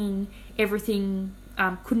training, everything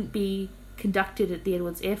couldn't be conducted at the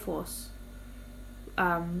Edwards Air Force,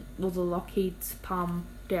 the Lockheed's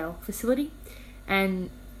Palmdale facility. And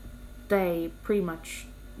they pretty much,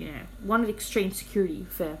 wanted extreme security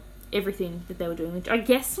for everything that they were doing, which I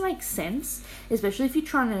guess makes sense, especially if you're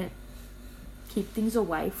trying to keep things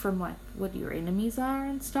away from what your enemies are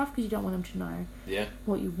and stuff, because you don't want them to know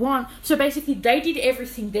what you want. So basically they did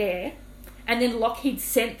everything there, and then Lockheed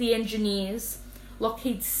sent the engineers,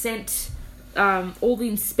 Lockheed sent all the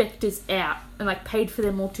inspectors out and paid for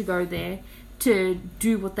them all to go there to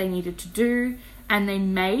do what they needed to do, and they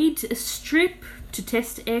made a strip to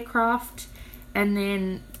test aircraft, and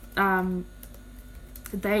then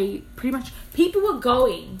they pretty much, people were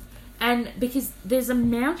going. And because there's a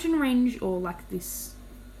mountain range, or this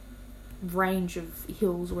range of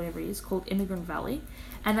hills, or whatever it is, called Immigrant Valley,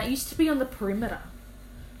 and that used to be on the perimeter.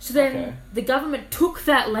 So then the government took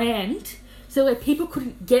that land So where people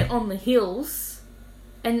couldn't get on the hills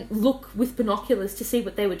and look with binoculars to see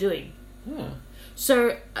what they were doing. Yeah.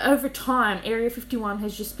 So over time, Area 51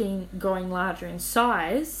 has just been growing larger in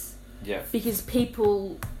size. Yeah. Because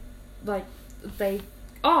people, like, I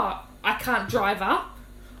can't drive up.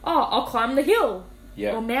 I'll climb the hill.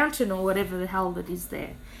 Yeah. Or mountain or whatever the hell that is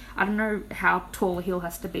there. I don't know how tall a hill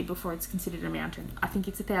has to be before it's considered a mountain. I think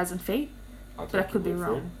it's 1,000 feet. But I could be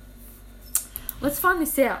wrong. Let's find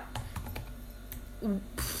this out.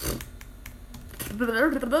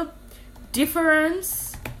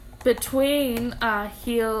 Difference between a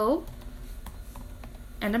hill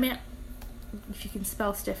and a mountain. If you can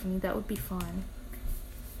spell Stephanie, that would be fine.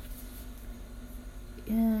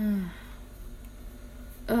 Yeah.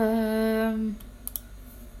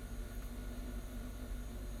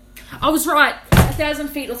 I was right. 1,000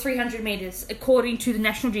 feet or 300 meters, according to the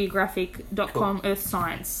National Geographic.com Cool. Earth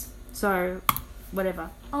Science. So,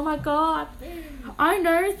 whatever. Oh my god. I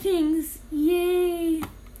know things. Yay.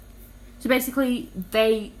 So basically,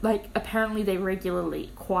 apparently they regularly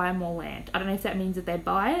acquire more land. I don't know if that means that they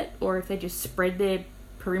buy it or if they just spread their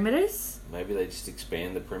perimeters. Maybe they just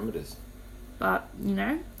expand the perimeters. But,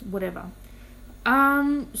 whatever.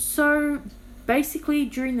 So basically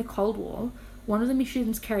during the Cold War, one of the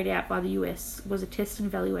missions carried out by the US was a test and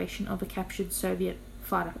evaluation of a captured Soviet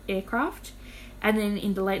fighter aircraft. And then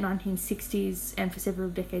in the late 1960s and for several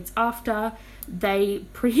decades after, they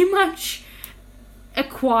pretty much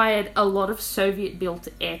acquired a lot of Soviet-built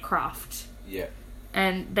aircraft. Yeah.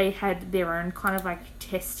 And they had their own kind of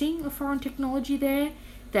testing of foreign technology there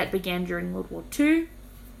that began during World War II.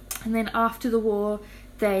 And then after the war,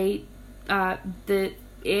 the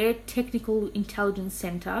Air Technical Intelligence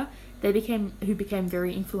Center, who became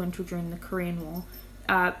very influential during the Korean War,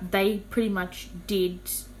 they pretty much did...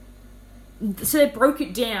 So they broke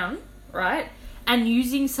it down, right? And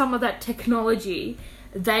using some of that technology,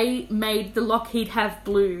 they made the Lockheed Have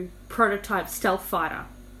Blue prototype stealth fighter.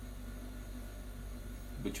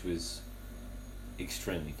 Which was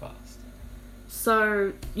extremely fast.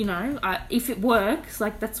 So, if it works,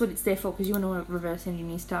 that's what it's there for, because you want to reverse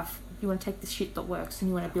engineer stuff. You want to take the shit that works and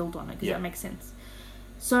you want to build on it, because that makes sense.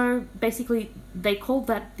 So, basically, they called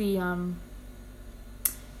that the,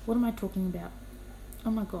 what am I talking about? Oh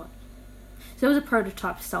my god. So, it was a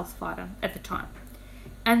prototype stealth fighter at the time.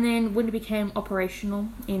 And then, when it became operational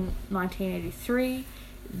in 1983,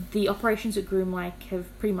 the operations at Groom Lake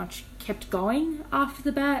have pretty much kept going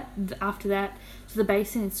after that. So the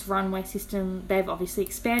base and its runway system, they've obviously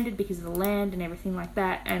expanded because of the land and everything like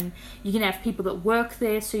that. And you can have people that work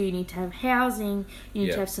there, so you need to have housing, you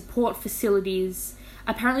need to have support facilities.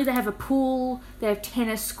 Apparently they have a pool, they have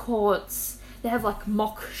tennis courts, they have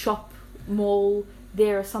mock shop mall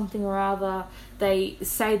there or something or other. They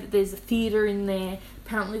say that there's a theatre in there.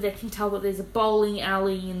 Apparently they can tell that there's a bowling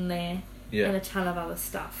alley in there. Yeah. And a ton of other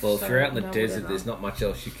stuff. Well, if you're out in the desert, there's not much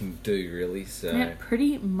else you can do, really. So yeah,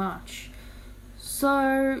 pretty much.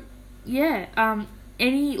 So, yeah,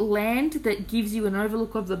 any land that gives you an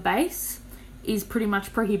overlook of the base is pretty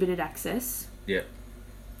much prohibited access. Yeah.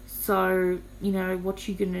 So, what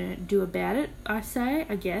you gonna do about it, I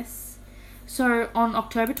guess. So, on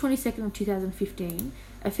October 22nd of 2015,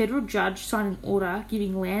 a federal judge signed an order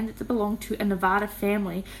giving land that belonged to a Nevada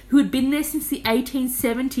family who had been there since the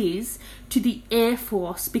 1870s to the Air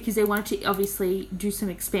Force because they wanted to obviously do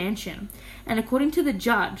some expansion. And according to the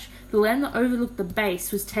judge, the land that overlooked the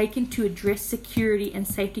base was taken to address security and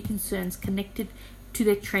safety concerns connected to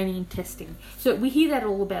their training and testing. So we hear that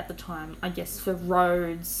all about the time, I guess, for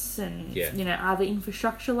roads and, other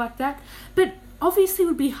infrastructure like that. But obviously it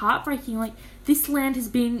would be heartbreaking. This land has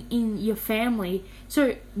been in your family.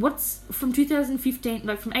 So what's from 2015, from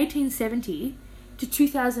 1870 to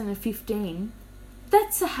 2015,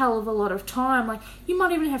 that's a hell of a lot of time. You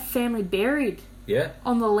might even have family buried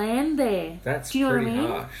on the land there. That's Do you know pretty what I mean?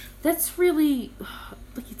 harsh. That's really,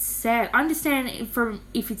 it's sad. I understand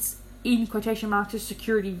if it's in quotation marks a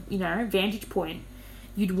security, vantage point,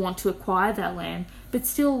 you'd want to acquire that land. But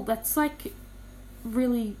still, that's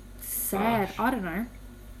really sad. Harsh. I don't know.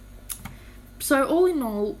 So all in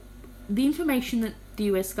all, the information that the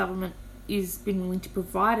US government is been willing to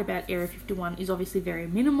provide about Area 51 is obviously very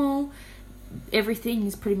minimal. Everything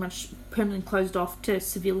is pretty much permanently closed off to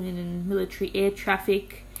civilian and military air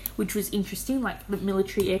traffic, which was interesting. The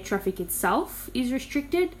military air traffic itself is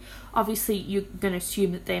restricted. Obviously, you're going to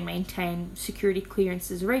assume that they maintain security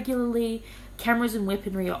clearances regularly. Cameras and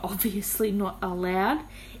weaponry are obviously not allowed.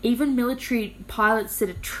 Even military pilots that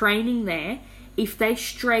are training there, if they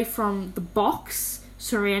stray from the box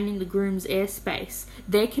surrounding the Groom's airspace,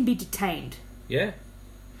 they can be detained. Yeah.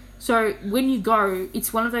 So when you go,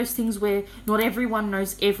 it's one of those things where not everyone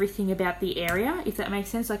knows everything about the area, if that makes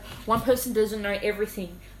sense. Like, one person doesn't know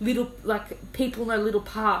everything. People know little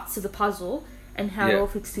parts of the puzzle and how it all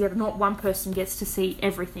fits together. Not one person gets to see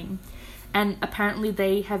everything. And apparently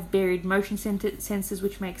they have buried motion sensors,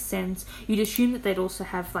 which makes sense. You'd assume that they'd also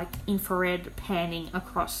have, like, infrared panning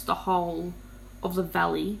across the whole of the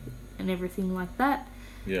valley and everything like that.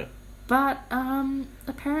 Yeah. But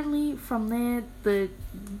apparently from there, the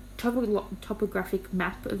topographic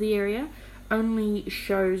map of the area only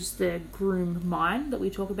shows the Groom mine that we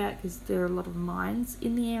talk about, because there are a lot of mines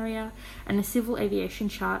in the area, and a civil aviation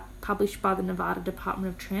chart published by the Nevada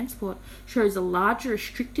Department of Transport shows a larger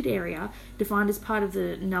restricted area defined as part of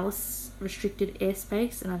the Nellis restricted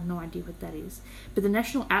airspace, and I have no idea what that is. But the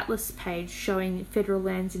National Atlas page showing federal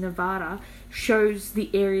lands in Nevada shows the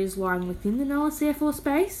areas lying within the Nellis Air Force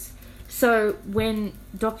Base. So when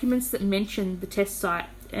documents that mention the test site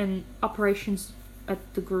and operations at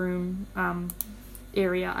the Groom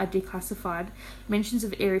area are declassified, mentions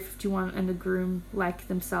of Area 51 and the Groom Lake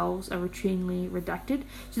themselves are routinely redacted.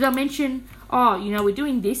 So they'll mention, we're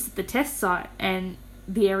doing this at the test site and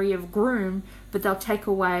the area of Groom, but they'll take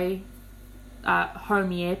away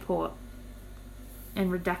Homey Airport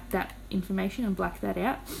and redact that information and black that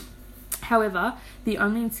out. However, the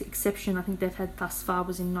only exception I think they've had thus far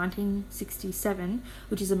was in 1967,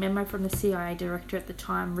 which is a memo from the CIA director at the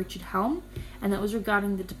time, Richard Helm, and that was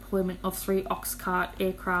regarding the deployment of 3 Oxcart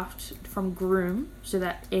aircraft from Groom, so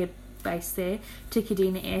that air base there, to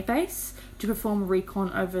Kadena Air Base to perform a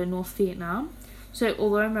recon over North Vietnam. So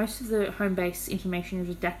although most of the home base information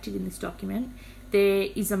is redacted in this document, there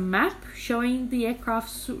is a map showing the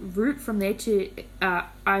aircraft's route from there to, I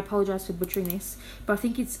apologise for butchering this, but I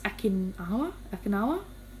think it's Okinawa?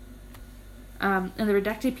 And the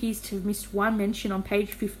redacted appears to have missed one mention on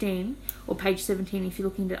page 15, or page 17 if you're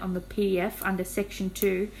looking at it on the PDF, under section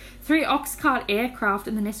 2. 3 Oxcart aircraft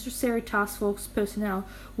and the necessary task force personnel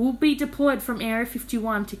will be deployed from Area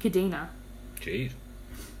 51 to Kadena. Jeez.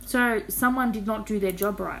 So someone did not do their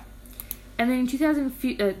job right. And then in the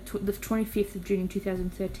 25th of June in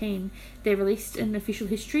 2013, they released an official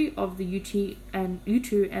history of the U2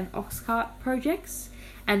 and Oxcart projects,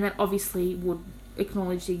 and that obviously would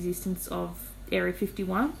acknowledge the existence of Area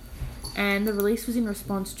 51. And the release was in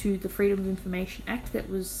response to the Freedom of Information Act that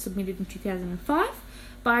was submitted in 2005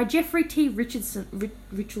 by Jeffrey T. Richardson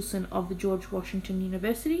of the George Washington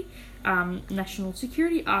University National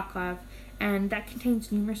Security Archive, and that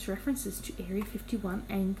contains numerous references to Area 51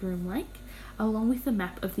 and Groom Lake, along with the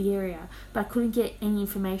map of the area. But I couldn't get any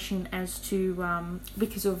information as to,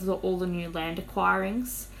 because of all the new land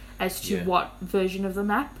acquirings, as to what version of the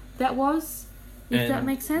map that was, if that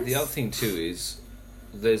makes sense. The other thing too is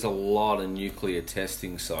there's a lot of nuclear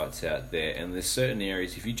testing sites out there, and there's certain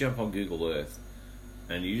areas, if you jump on Google Earth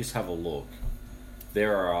and you just have a look,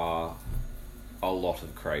 there are a lot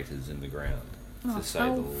of craters in the ground. To say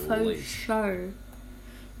the least. Show.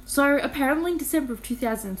 So apparently in December of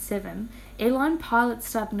 2007, airline pilots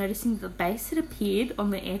started noticing that the base had appeared on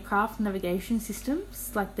the aircraft navigation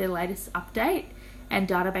systems, like their latest update and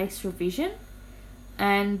database revision,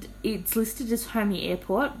 and it's listed as Homey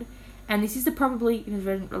Airport, and this is the probably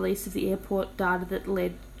inadvertent release of the airport data that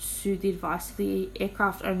led to the advice of the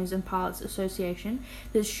Aircraft Owners and Pilots Association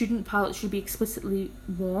that pilots should be explicitly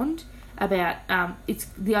warned about it's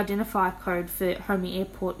the identifier code for Homey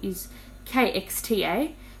Airport is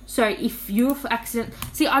KXTA. So if you're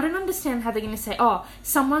I don't understand how they're going to say,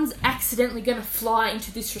 someone's accidentally going to fly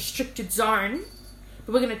into this restricted zone,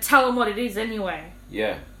 but we're going to tell them what it is anyway.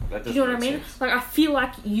 Yeah, that doesn't. You know what I mean? Sense. Like, I feel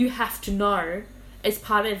like you have to know as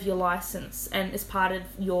part of your license and as part of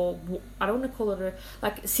your, I don't want to call it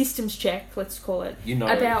a systems check, let's call it,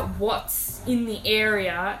 about what's in the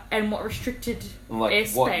area and what restricted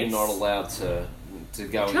airspace, what you're not allowed to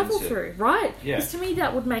go travel through, right? Yeah. Because to me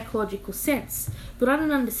that would make logical sense, but I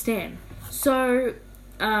don't understand. So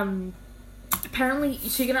apparently,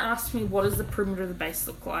 so you're going to ask me, what does the perimeter of the base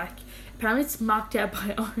look like? Apparently it's marked out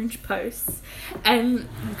by orange posts, and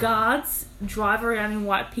guards drive around in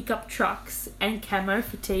white pickup trucks and camo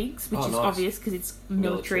fatigues, which is obvious because it's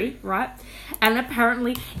military, right? And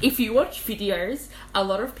apparently, if you watch videos, a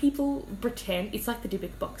lot of people pretend it's like the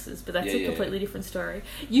Dybbuk boxes, but that's a completely different story.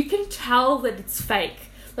 You can tell that it's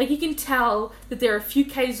fake. Like, you can tell that they're a few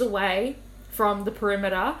k's away from the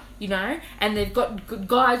perimeter, and they've got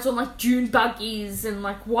guys on like dune buggies and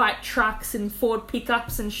like white trucks and Ford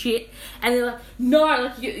pickups and shit, and they're like, no,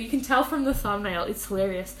 like you can tell from the thumbnail, it's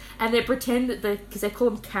hilarious, and they pretend that because they call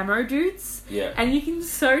them camo dudes, and you can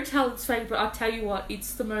tell it's fake, but I'll tell you what,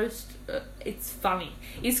 it's the most, it's funny,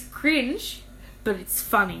 it's cringe, but it's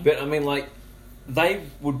funny. But I mean, like, they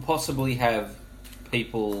would possibly have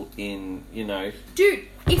people in, you know... Dude,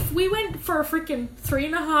 if we went for a freaking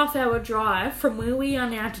 3.5 hour drive from where we are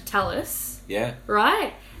now to Tallis... Yeah.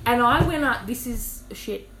 Right? And I went up... This is...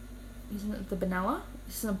 Shit. Isn't it the Benalla?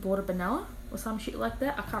 Isn't it Border Benalla? Or some shit like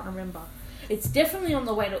that? I can't remember. It's definitely on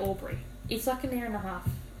the way to Albury. It's like an hour and a half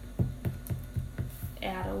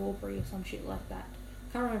out of Albury or some shit like that.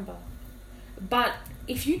 Can't remember. But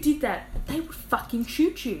if you did that, they would fucking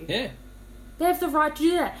shoot you. Yeah. They have the right to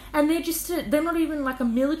do that. And they're not even like a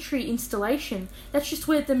military installation. That's just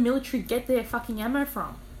where the military get their fucking ammo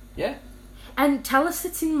from. Yeah. And Tallis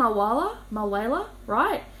sits in Mulwala,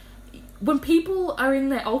 right? When people are in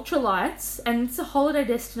their ultralights, and it's a holiday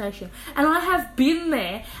destination, and I have been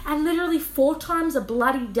there, and literally 4 times a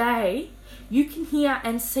bloody day, you can hear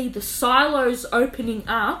and see the silos opening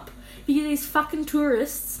up, because these fucking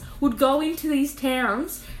tourists would go into these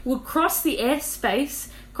towns, would cross the airspace,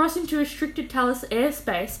 cross into restricted Tallis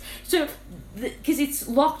airspace, so, because it's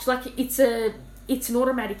locked, like, it's an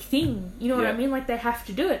automatic thing, you know what I mean? Like, they have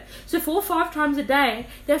to do it. So 4 or 5 times a day,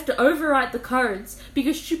 they have to overwrite the codes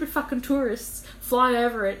because stupid fucking tourists fly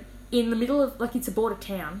over it in the middle of, like, it's a border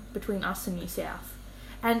town between us and New South.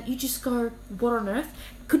 And you just go, what on earth?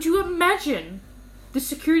 Could you imagine the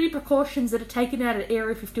security precautions that are taken out at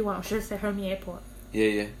Area 51, or should I say Homey Airport?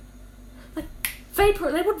 Yeah. Like, they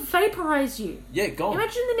would vaporize you. Yeah, gone.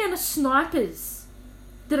 Imagine the amount of snipers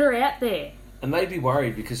that are out there. And they'd be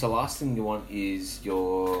worried because the last thing you want is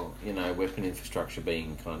your, you know, weapon infrastructure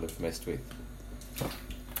being kind of messed with.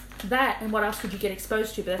 That, and what else would you get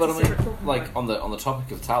exposed to? But that's I mean, like, on the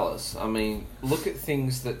topic of Tallis, I mean, look at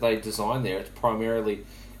things that they design there. It's primarily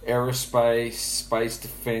aerospace, space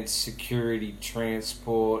defence, security,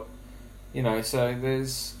 transport, you know, so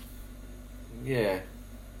there's,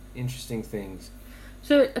 interesting things.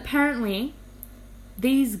 So, apparently,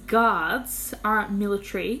 these guards aren't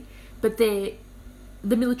military, but the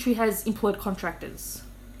military has employed contractors.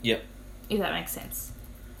 Yep. If that makes sense.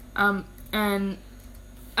 And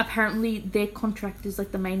apparently their contractors,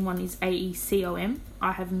 like the main one is AECOM.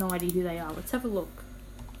 I have no idea who they are. Let's have a look.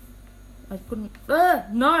 I couldn't...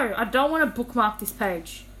 no! I don't want to bookmark this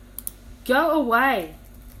page. Go away.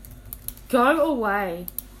 Go away.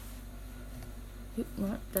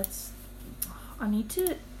 What? That's... I need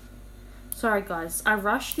to... Sorry, guys. I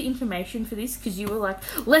rushed the information for this because you were like,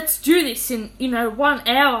 let's do this in, 1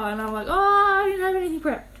 hour. And I'm like, I didn't have anything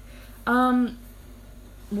prepped.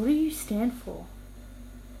 What do you stand for?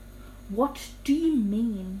 What do you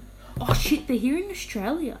mean? Oh, shit, they're here in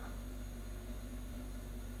Australia.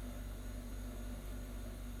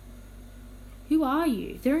 Who are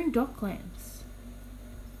you? They're in Docklands.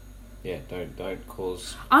 Yeah, don't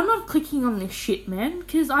cause... I'm not clicking on this shit, man,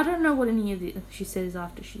 because I don't know what any of this she says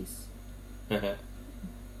after she's... I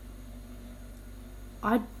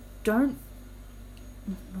don't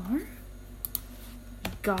know.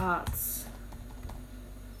 Guards.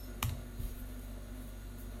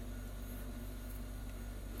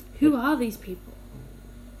 Who are these people?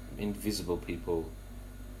 Invisible people.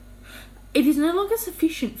 It is no longer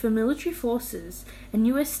sufficient for military forces and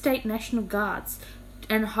US state national guards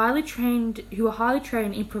and who are highly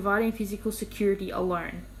trained in providing physical security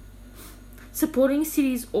alone. Supporting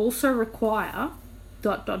cities also require... ...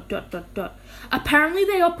 Apparently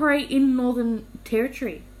they operate in Northern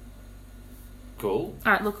Territory. Cool.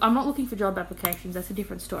 Alright, look, I'm not looking for job applications, that's a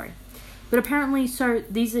different story. But apparently, so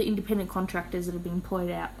these are independent contractors that have been employed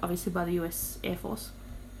out, obviously, by the US Air Force.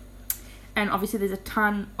 And obviously there's a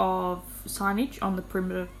ton of signage on the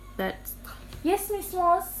perimeter that... Yes, Miss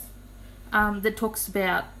Moss? That talks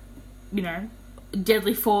about,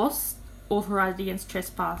 deadly force authorised against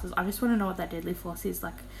trespassers. I just want to know what that deadly force is.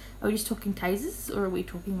 Like, are we just talking tasers, or are we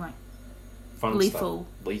talking, like, fun lethal?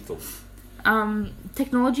 Stuff. Lethal.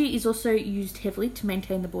 Technology is also used heavily to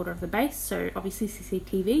maintain the border of the base, so obviously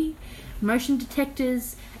CCTV, motion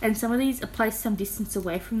detectors, and some of these are placed some distance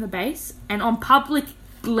away from the base and on public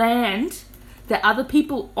land that other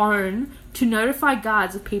people own to notify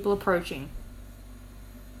guards of people approaching.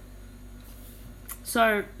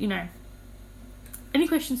 So, any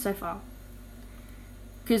questions so far?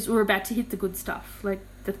 Because we're about to hit the good stuff, like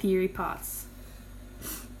the theory parts.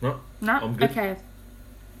 No, I'm good. Okay.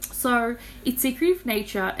 So, its secretive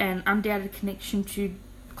nature and undoubted connection to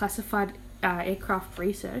classified aircraft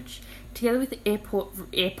research, together with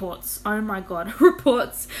airports, oh my god,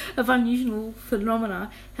 reports of unusual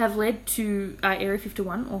phenomena, have led to Area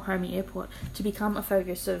 51, or Homey Airport, to become a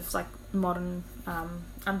focus of, like, modern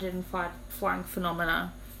unidentified flying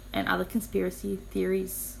phenomena and other conspiracy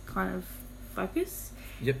theories kind of focus.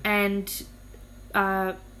 Yep. And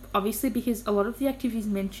obviously because a lot of the activities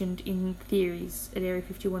mentioned in theories at Area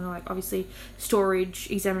 51 are like obviously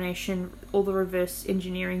storage, examination, all the reverse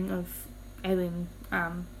engineering of alien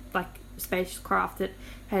like spacecraft that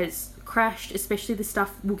has crashed, especially the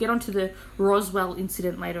stuff. We'll get onto the Roswell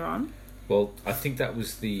incident later on. Well, I think that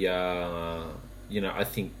was the I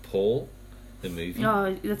think Paul, the movie.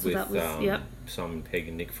 Oh, that's with, what that was. Yep. Simon Pegg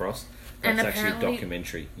and Nick Frost. That's actually a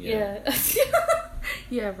documentary. Yeah.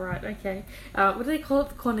 Yeah, right, okay. What do they call it?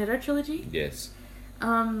 The Cornetto trilogy? Yes.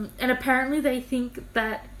 And apparently they think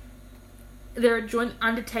that there are joint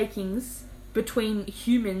undertakings between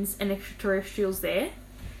humans and extraterrestrials there,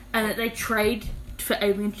 and that they trade for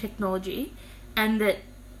alien technology, and that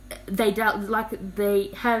they have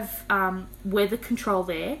weather control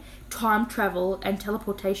there, time travel and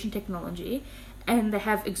teleportation technology, and they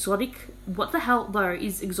have exotic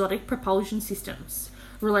propulsion systems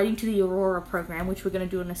relating to the Aurora program, which we're going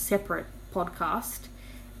to do in a separate podcast.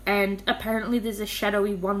 And apparently there's a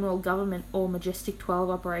shadowy One World Government or Majestic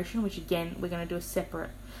 12 operation, which again we're going to do a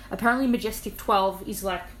separate. Apparently Majestic 12 is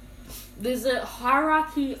like, there's a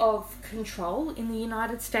hierarchy of control in the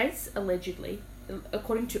United States, allegedly,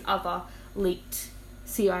 according to other leaked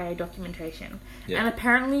CIA documentation. Yeah. And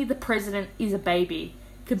apparently the president is a baby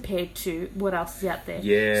compared to what else is out there.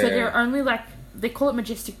 Yeah. So there are only they call it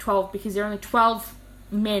Majestic 12 because there are only 12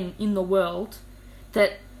 men in the world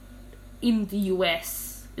that, in the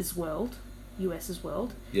US as world,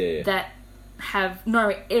 that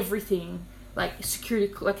know everything, like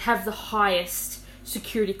security, like have the highest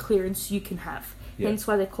security clearance you can have. Yeah. Hence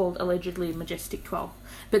why they're called allegedly Majestic 12.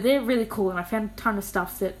 But they're really cool, and I found a ton of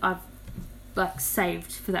stuff that I've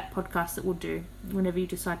saved for that podcast that we'll do whenever you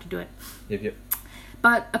decide to do it. Yep.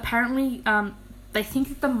 But apparently, they think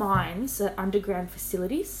that the mines are underground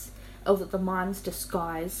facilities, or that the mines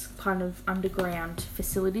disguise kind of underground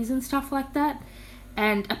facilities and stuff like that.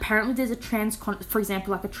 And apparently there's a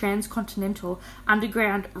transcontinental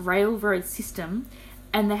underground railroad system,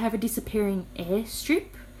 and they have a disappearing airstrip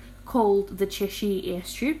called the Cheshire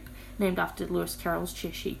Airstrip, named after Lewis Carroll's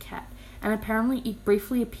Cheshire Cat. And apparently it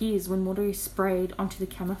briefly appears when water is sprayed onto the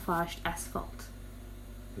camouflaged asphalt.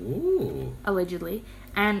 Ooh. Allegedly.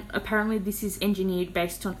 And apparently this is engineered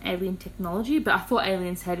based on alien technology, but I thought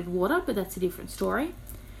aliens hated water, but that's a different story.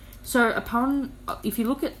 So if you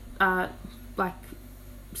look at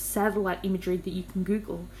satellite imagery that you can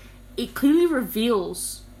Google, it clearly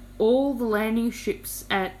reveals all the landing strips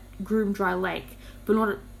at Groom Dry Lake, but not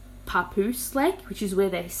at Papoose Lake, which is where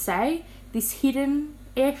they say this hidden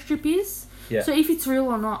airstrip is. Yeah. So if it's real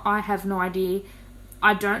or not, I have no idea.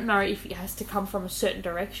 I don't know if it has to come from a certain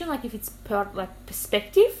direction, like if it's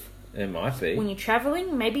perspective. It might be. When you're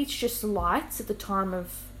travelling, maybe it's just lights at the time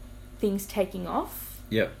of things taking off.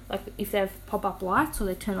 Yep. Like if they have pop-up lights or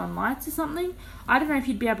they turn on lights or something. I don't know if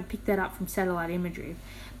you'd be able to pick that up from satellite imagery.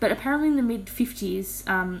 But apparently in the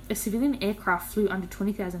mid-50s, a civilian aircraft flew under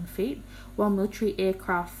 20,000 feet, while military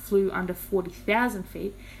aircraft flew under 40,000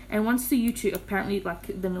 feet. And once the U-2, apparently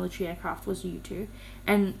the military aircraft was a U-2,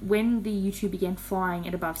 and when the U-2 began flying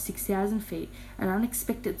at above 6,000 feet, an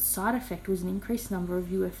unexpected side effect was an increased number of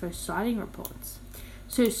UFO sighting reports.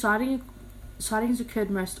 So sightings occurred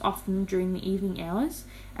most often during the evening hours,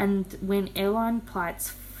 and when airline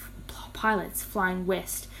pilots flying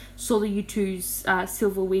west saw the U-2's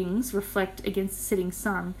silver wings reflect against the setting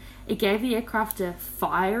sun, it gave the aircraft a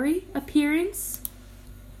fiery appearance.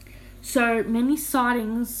 So many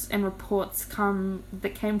sightings and reports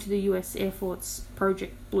that came to the US Air Force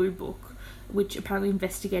Project Blue Book, which apparently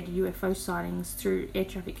investigated UFO sightings through air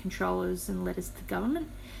traffic controllers and letters to the government.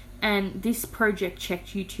 And this project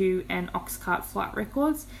checked U-2 and Oxcart flight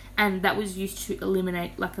records, and that was used to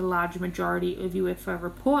eliminate a large majority of UFO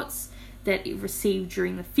reports that it received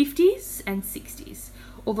during the 50s and 60s.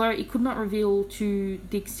 Although it could not reveal to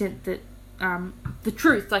the extent that the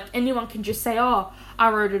truth. Anyone can just say, oh, I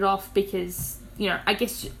wrote it off because, I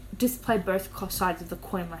guess just play both sides of the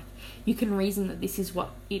coin. You can reason that this is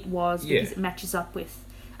what it was because it matches up with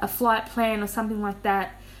a flight plan or something like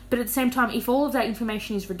that. But at the same time, if all of that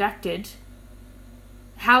information is redacted,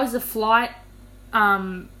 how is a flight,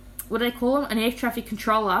 what do they call them? An air traffic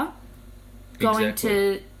controller going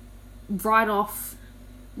to write off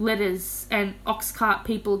letters, and Oxcart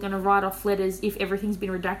people are going to write off letters if everything's been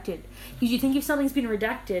redacted? Because you think if something's been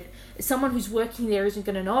redacted, someone who's working there isn't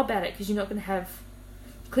going to know about it because you're not going to have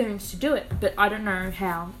clearance to do it. But I don't know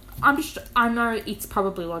how. I know it's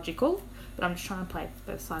probably logical, but I'm just trying to play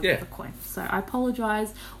both sides of the coin. So I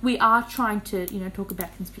apologise. We are trying to, talk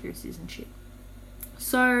about conspiracies and shit.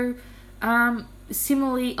 So,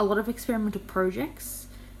 similarly, a lot of experimental projects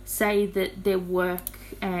say that their work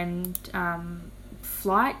and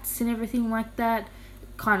flights and everything like that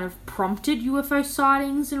kind of prompted UFO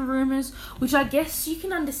sightings and rumours, which I guess you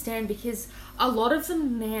can understand because a lot of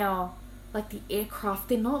them now, like the aircraft,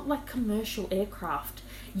 they're not like commercial aircraft.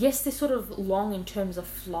 Yes, they're sort of long in terms of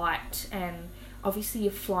flight and obviously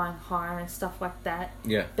you're flying higher and stuff like that.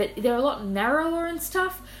 Yeah. But they're a lot narrower and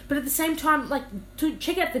stuff. But at the same time, like, to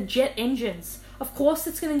check out the jet engines, of course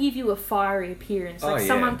it's going to give you a fiery appearance. Like,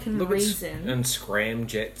 someone can reason. And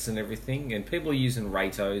scramjets and everything. And people are using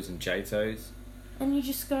RATOs and JATOs. And you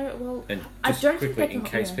just go, well... And I don't quickly, think they can, in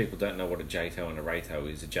case people don't know what a JATO and a RATO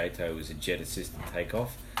is a jet-assisted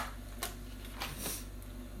takeoff.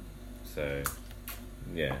 So,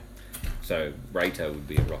 yeah. So RATO would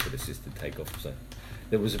be a rocket-assisted takeoff. So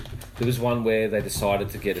there was one where they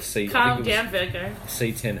decided to get a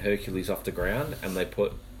C-10 Hercules off the ground, and they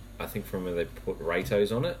put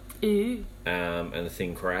RATOs on it. Ooh. And the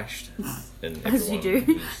thing crashed. And as you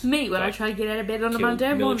do. Me, when I try to get out of bed on a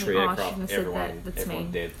Monday morning. Oh, I shouldn't have said that. That's me.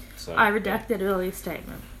 Dead, so, I redact that earlier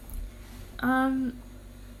statement.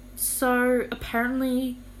 So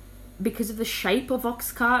apparently, because of the shape of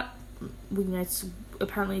Oxcart,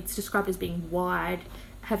 apparently it's described as being wide,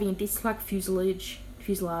 having a disc-like fuselage,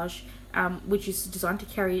 which is designed to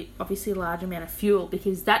carry obviously a large amount of fuel,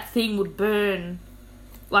 because that thing would burn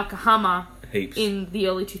like a Hummer heaps in the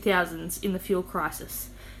early 2000s in the fuel crisis.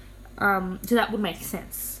 So that would make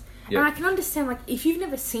sense. Yep. And I can understand, like, if you've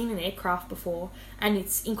never seen an aircraft before and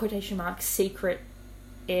it's, in quotation marks, secret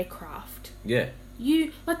aircraft. Yeah.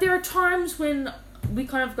 There are times when we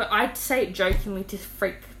kind of go, I say it jokingly to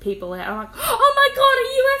freak people out. I'm like, oh my god,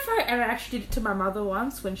 a UFO! And I actually did it to my mother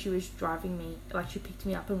once when she was driving me. Like, she picked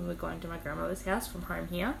me up and we were going to my grandmother's house from home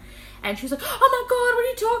here. And she was like, oh my god, what are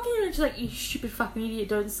you talking about? And she's like, you stupid fucking idiot,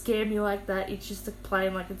 don't scare me like that. It's just a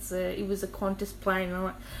plane, like it was a Qantas plane. And I'm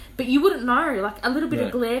like, but you wouldn't know, like a little bit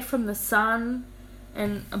of glare from the sun,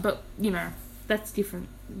 but you know, that's a different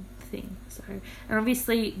thing. So, and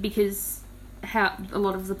obviously because how a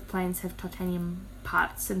lot of the planes have titanium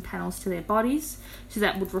parts and panels to their bodies, so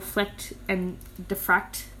that would reflect and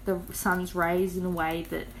diffract the sun's rays in a way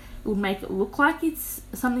that it would make it look like it's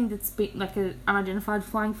something that's been like an unidentified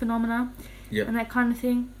flying phenomena. Yep. And that kind of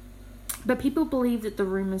thing. But people believe that the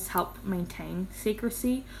rumours help maintain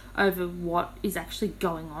secrecy over what is actually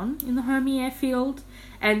going on in the Hermie airfield,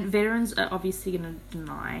 and veterans are obviously going to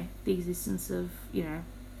deny the existence of, you know,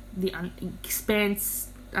 the expanse,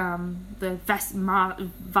 the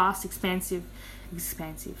vast expanse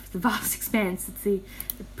that's the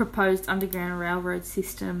proposed underground railroad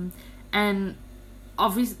system. And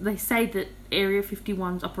obviously they say that Area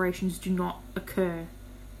 51's operations do not occur,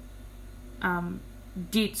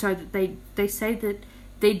 so that they say that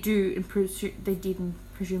they do and they did and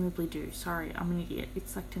presumably do, sorry, I'm an idiot,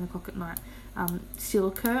 it's like 10 o'clock at night, still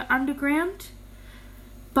occur underground.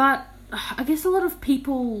 But I guess a lot of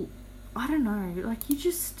people, I don't know, like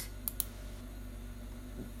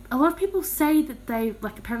a lot of people say that they,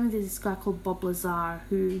 like, apparently there's this guy called Bob Lazar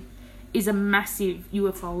who is a massive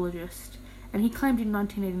ufologist, and he claimed in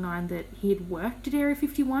 1989 that he had worked at Area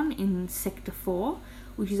 51 in Sector 4,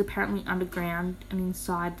 which is apparently underground and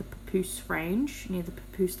inside the Papoose Range, near the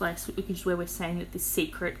Papoose Lakes, which is where we're saying that this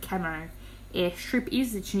secret camo airstrip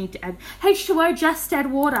is, that you need to add H2O, just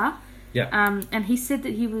add water. Yeah. And he said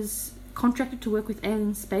that he was contracted to work with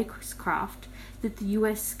alien spacecraft that the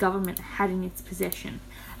US government had in its possession.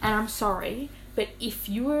 And I'm sorry, but if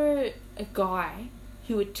you were a guy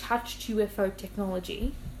who had touched UFO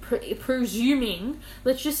technology, presuming,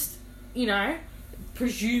 let's just, you know,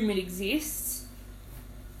 presume it exists,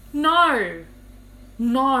 no,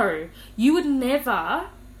 you would never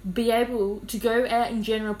be able to go out in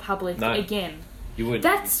general public again. You would.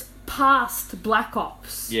 That's past Black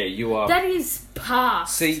Ops. Yeah, you are. That is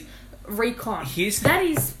past. See, recon. Here's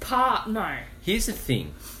the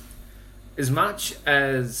thing. As much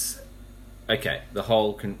as, okay, the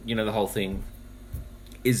whole thing,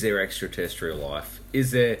 is there extraterrestrial life?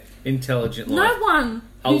 Is there intelligent life? No one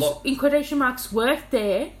who's, in quotation marks, worked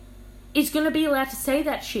there is going to be allowed to say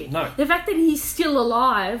that shit. No. The fact that he's still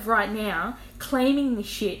alive right now, claiming this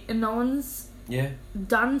shit, and no one's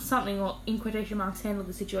done something or, in quotation marks, handled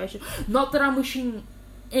the situation. Not that I'm wishing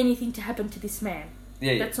anything to happen to this man.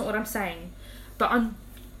 Yeah, That's not what I'm saying. But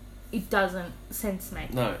it doesn't sense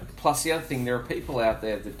make. No. Plus, the other thing, there are people out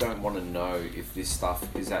there that don't want to know if this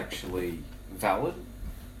stuff is actually valid.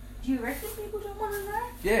 Do you reckon people don't want to know?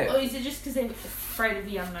 Yeah. Or is it just because they're afraid of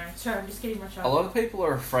the unknown? Sorry, I'm just getting my shot. A lot of people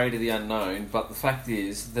are afraid of the unknown, but the fact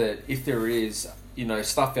is that if there is, you know,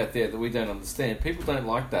 stuff out there that we don't understand, people don't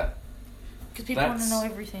like that. Because people want to know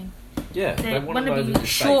everything. Yeah. They want to be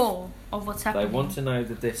sure of what's happening. They want to know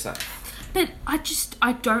that they're safe. But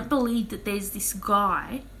I don't believe that there's this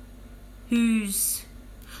guy who's,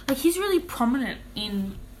 like, he's really prominent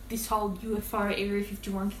in this whole UFO Area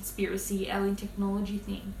 51 conspiracy alien technology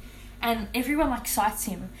thing, and everyone like cites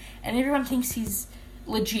him, and everyone thinks he's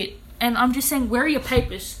legit. And I'm just saying, where are your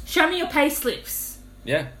papers? Show me your pay slips.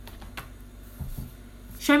 Yeah.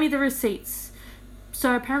 Show me the receipts.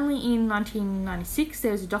 So apparently in 1996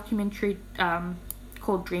 there was a documentary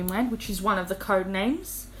called Dreamland, which is one of the code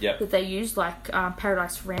names that they used, like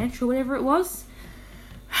Paradise Ranch or whatever it was.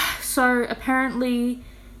 So apparently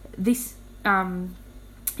this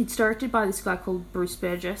it's directed by this guy called Bruce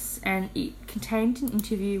Burgess, and it contained an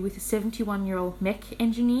interview with a 71-year-old mech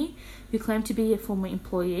engineer who claimed to be a former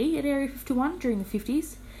employee at Area 51 during the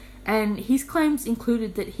 50s. And his claims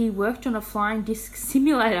included that he worked on a flying disc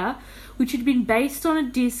simulator which had been based on a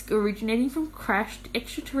disc originating from crashed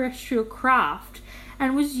extraterrestrial craft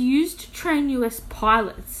and was used to train US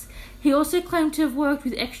pilots. He also claimed to have worked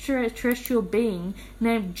with extraterrestrial being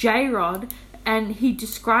named J-Rod, and he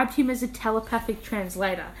described him as a telepathic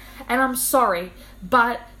translator. And I'm sorry,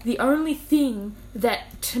 but the only thing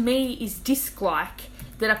that to me is disc-like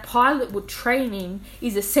that a pilot would train in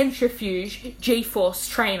is a centrifuge G-force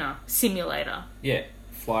trainer simulator. Yeah,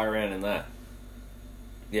 fly around in that.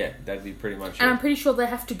 Yeah, that'd be pretty much it. And I'm pretty sure they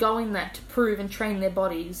have to go in that to prove and train their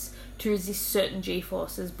bodies to resist certain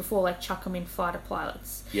G-forces before they chuck them in fighter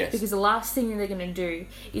pilots. Yes. Because the last thing that they're going to do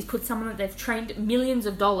is put someone that they've trained millions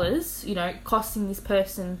of dollars, costing this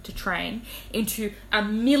person to train, into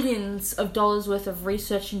millions of dollars worth of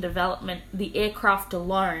research and development, the aircraft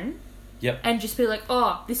alone. Yep. And just be like,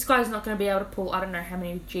 oh, this guy's not going to be able to pull, I don't know how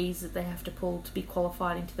many Gs that they have to pull to be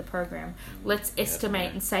qualified into the program. Let's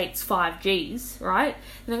estimate and say it's 5 Gs, right?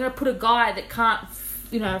 And they're going to put a guy that can't,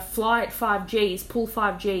 fly at 5 Gs, pull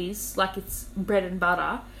 5 Gs like it's bread and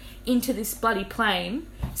butter, into this bloody plane,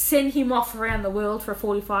 send him off around the world for a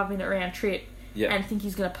 45-minute round trip, and think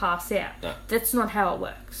he's going to pass out. No. That's not how it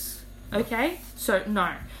works. Okay? So,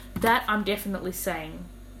 no. That I'm definitely saying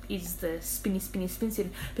is the spin.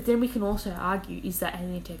 But then we can also argue, is that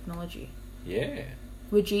alien technology? Yeah.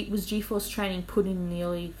 Was G-force training put in the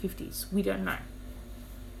early 50s? We don't know.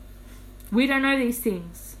 We don't know these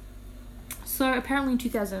things. So apparently in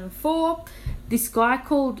 2004, this guy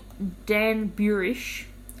called Dan Burish,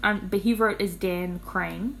 but he wrote as Dan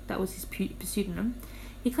Crane, that was his pseudonym,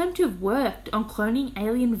 he claimed to have worked on cloning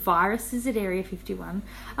alien viruses at Area 51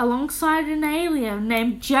 alongside an alien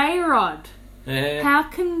named J-Rod. How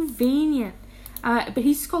convenient. But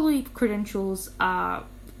his scholarly credentials are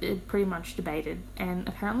pretty much debated, and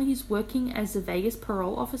apparently he's working as a Vegas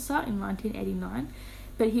parole officer in 1989,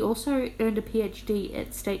 but he also earned a PhD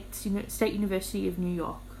at State University of New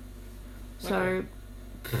York. So,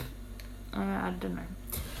 I don't know.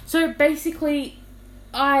 So basically,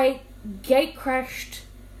 I gate-crashed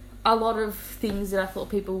a lot of things that I thought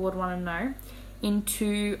people would want to know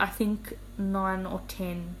into, I think, 9 or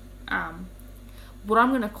 10 what I'm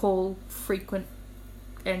going to call frequent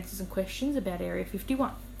answers and questions about Area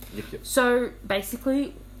 51. Yep. So,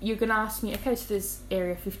 basically, you're going to ask me, okay, so there's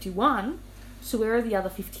Area 51, so where are the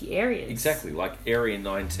other 50 areas? Exactly. Like, Area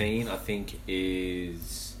 19, I think,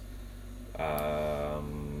 is...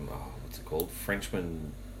 what's it called?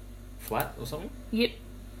 Frenchman Flat or something? Yep.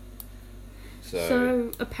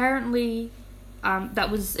 So apparently,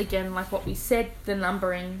 that was, again, like what we said, the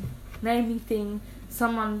numbering, naming thing.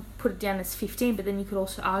 Someone put it down as 15, but then you could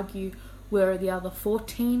also argue where are the other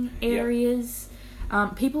 14 areas.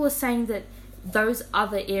 People are saying that those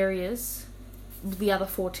other areas, the other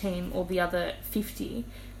 14 or the other 50,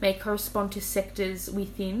 may correspond to sectors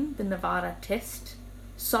within the Nevada test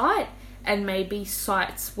site, and maybe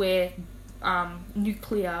sites where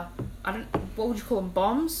nuclear, what would you call them,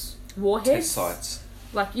 bombs? Warheads? Test sites.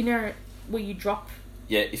 Like, where you drop...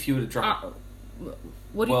 Yeah, if you were to drop...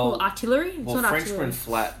 what do you call artillery? It's not Frenchman artillery.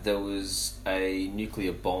 Flat, there was a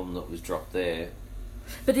nuclear bomb that was dropped there.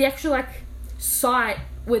 But the actual, site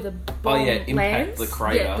where the bomb impact lands... the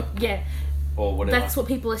crater. Yeah. Or whatever. That's what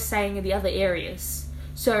people are saying in the other areas.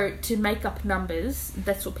 So, to make up numbers,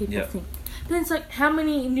 that's what people think. But then it's like, how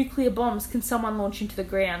many nuclear bombs can someone launch into the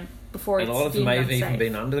ground before it's And a lot of them may have even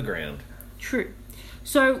been under the ground. True.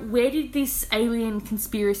 So, where did this alien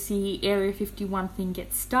conspiracy Area 51 thing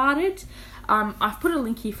get started? I've put a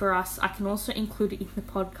link here for us. I can also include it in the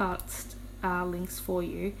podcast links for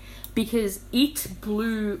you, because it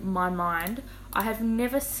blew my mind. I have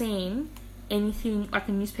never seen anything like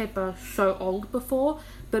a newspaper so old before,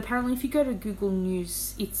 but apparently if you go to Google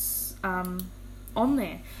News, it's on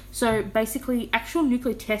there. So basically, actual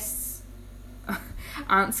nuclear tests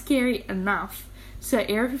aren't scary enough, So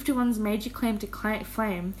Area 51's major claim to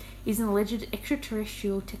fame is an alleged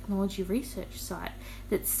extraterrestrial technology research site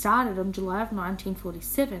that started on July of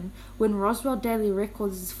 1947 when Roswell Daily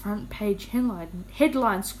Records' front page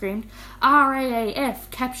headline screamed,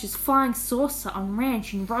 "RAAF captures flying saucer on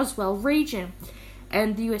ranch in Roswell region."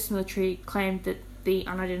 And the US military claimed that the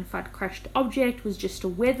unidentified crashed object was just a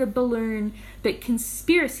weather balloon, but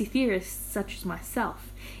conspiracy theorists such as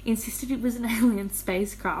myself insisted it was an alien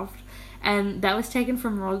spacecraft, and that was taken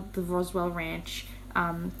from the Roswell Ranch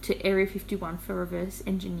to Area 51 for reverse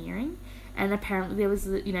engineering. And apparently there was,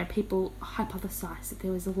 people hypothesised that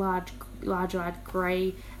there was a large-eyed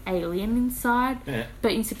grey alien inside. Yeah.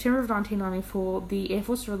 But in September of 1994, the Air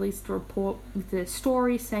Force released a report with a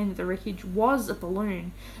story saying that the wreckage was a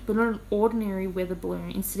balloon, but not an ordinary weather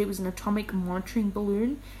balloon. Instead, it was an atomic monitoring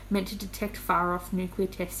balloon meant to detect far-off nuclear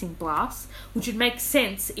testing blasts, which would make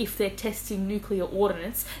sense if they're testing nuclear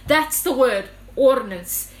ordnance. That's the word,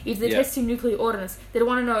 ordnance. If they're testing nuclear ordnance, they'd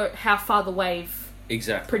want to know how far the wave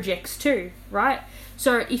projects too, right?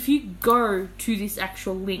 So if you go to this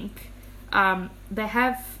actual link, they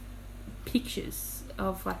have pictures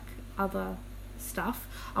of other stuff.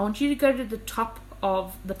 I want you to go to the top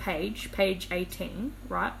of the page 18,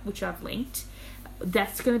 right, which I've linked.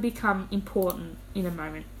 That's going to become important in a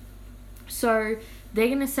moment. So they're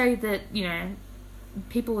going to say that,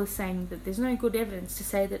 people are saying that there's no good evidence to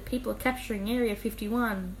say that people are capturing Area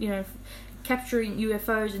 51, capturing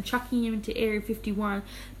UFOs and chucking them into Area 51,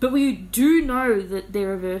 but we do know that they're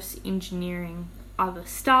reverse engineering other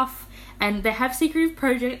stuff, and they have secretive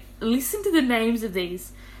project. Listen to the names of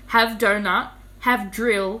these: have donut, have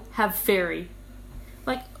drill, have ferry.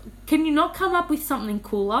 Can you not come up with something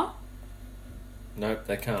cooler? Nope,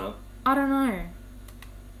 they can't. I don't know.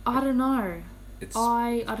 It's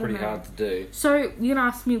don't pretty know. hard to do. So you're gonna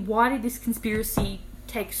ask me, why did this conspiracy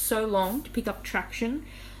take so long to pick up traction?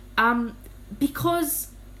 Because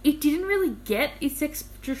it didn't really get its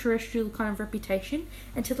extraterrestrial kind of reputation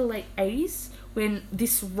until the late 80s, when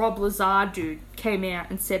this Rob Lazar dude came out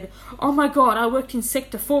and said, "Oh my god, I worked in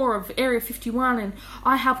Sector 4 of Area 51 and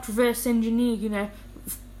I helped reverse engineer,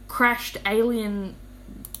 crashed alien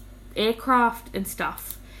aircraft and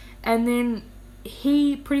stuff." And then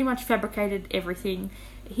he pretty much fabricated everything.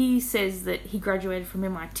 He says that he graduated from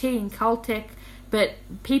MIT and Caltech, but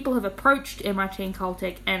people have approached MIT and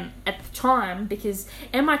Caltech, and at the time, because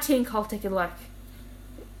MIT and Caltech are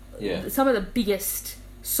some of the biggest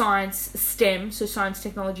science STEM, so science,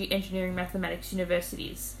 technology, engineering, mathematics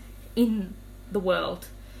universities in the world.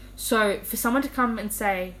 So for someone to come and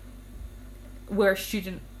say, "We're a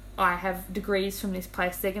student, I have degrees from this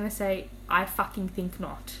place," they're going to say, "I fucking think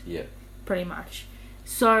not." Yeah. Pretty much.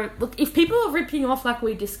 So, look, if people are ripping off, like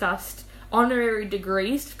we discussed, honorary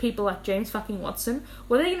degrees to people like James fucking Watson,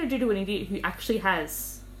 what are they going to do to an idiot who actually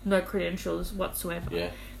has no credentials whatsoever?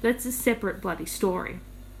 Yeah. That's a separate bloody story.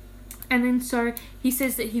 And then so he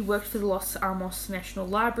says that he worked for the Los Alamos National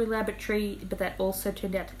Library Laboratory, but that also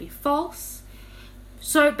turned out to be false.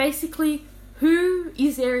 So basically, who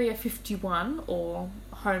is Area 51 or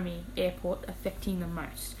Homey Airport affecting the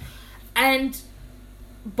most? And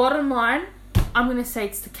bottom line, I'm going to say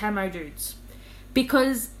it's the camo dudes.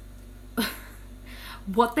 Because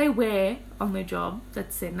what they wear on their job,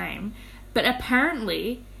 that's their name. But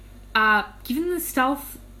apparently, given the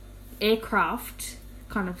stealth aircraft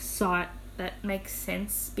kind of site, that makes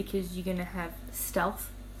sense because you're going to have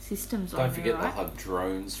stealth systems on there, right? Don't forget they'll have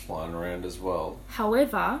drones flying around as well.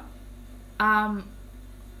 However, a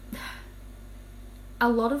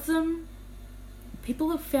lot of them,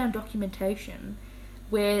 people have found documentation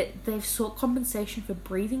where they've sought compensation for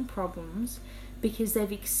breathing problems because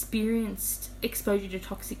they've experienced exposure to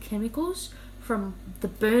toxic chemicals from the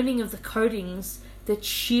burning of the coatings that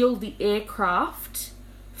shield the aircraft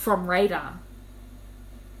from radar.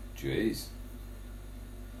 Jeez.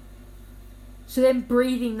 So then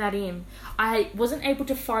breathing that in. I wasn't able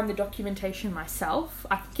to find the documentation myself.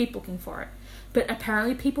 I can keep looking for it. But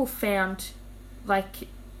apparently people found,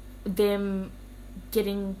 them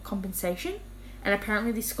getting compensation. And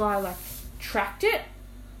apparently this guy, tracked it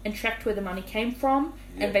and tracked where the money came from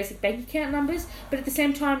and basic bank account numbers. But at the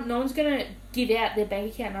same time, no one's going to give out their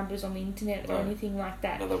bank account numbers on the internet or anything like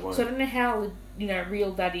that. No, they won't. So I don't know how,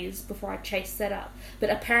 real that is before I chase that up. But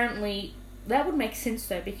apparently that would make sense,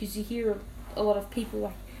 though, because you hear a lot of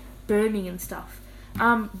people, burning and stuff.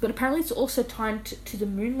 But apparently it's also tied to the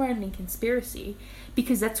moon landing conspiracy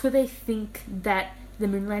because that's where they think that the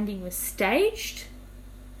moon landing was staged.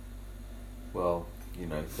 Well,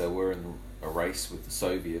 they were in a race with the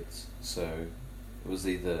Soviets, so it was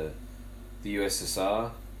either the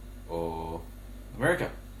USSR or America.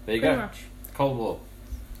 There you Pretty go. Much. Cold War.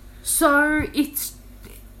 So it's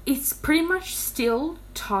pretty much still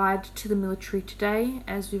tied to the military today,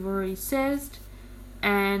 as we've already said,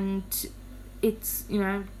 and it's, you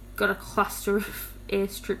know, got a cluster of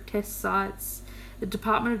airstrip test sites. The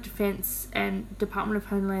Department of Defense and Department of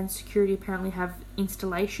Homeland Security apparently have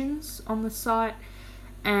installations on the site,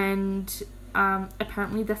 and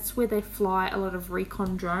apparently that's where they fly a lot of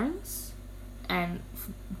recon drones and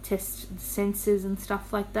test sensors and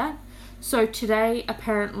stuff like that. So today,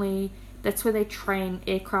 apparently, that's where they train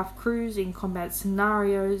aircraft crews in combat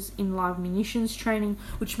scenarios, in live munitions training,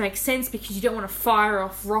 which makes sense because you don't want to fire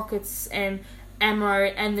off rockets and ammo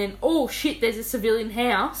and then, oh shit, there's a civilian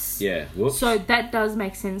house. Yeah, whoops. So that does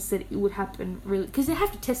make sense that it would happen, really, because they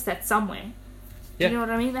have to test that somewhere. Yeah. Do you know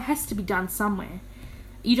what I mean? That has to be done somewhere.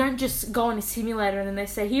 You don't just go in a simulator and then they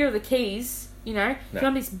say, here are the keys, you know, you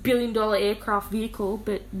have this $1 billion aircraft vehicle,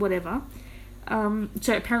 but whatever.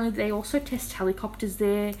 So apparently they also test helicopters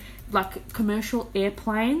there, like commercial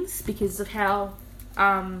airplanes, because of how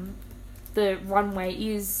the runway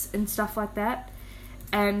is and stuff like that.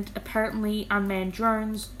 And apparently unmanned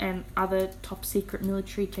drones and other top secret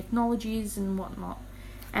military technologies and whatnot.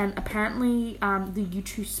 And apparently the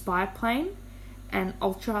U-2 spy plane and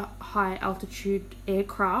ultra high altitude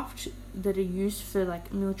aircraft that are used for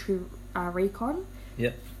like military recon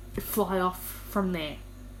fly off from there.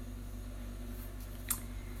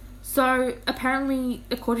 So apparently,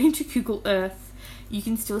 according to Google Earth, you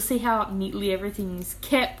can still see how neatly everything is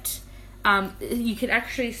kept. You can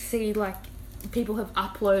actually see like people have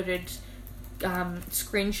uploaded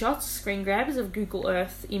screenshots, screen grabs of Google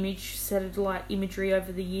Earth image satellite imagery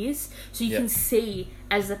over the years, so you can see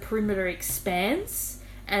as the perimeter expands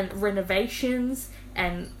and renovations,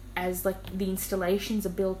 and as like the installations are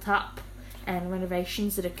built up and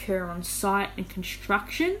renovations that occur on site and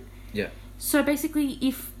construction. Yeah. So basically,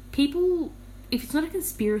 if it's not a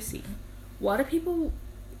conspiracy, why do people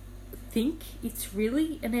think it's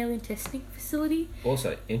really an alien testing facility?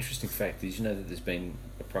 Also, interesting fact, did you know that there's been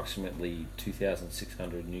approximately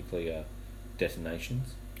 2,600 nuclear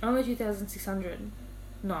detonations? Only 2,600?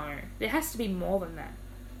 No. There has to be more than that.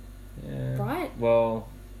 Yeah. Right? Well,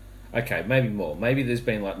 okay, maybe more. Maybe there's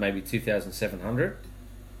been like maybe 2,700.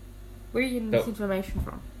 Where are you getting this information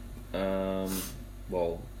from?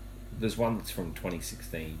 Well, there's one that's from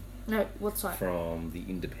 2016. No, what site? From The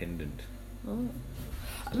Independent. Oh.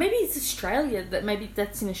 Maybe it's Australia, maybe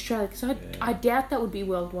that's in Australia, because I doubt that would be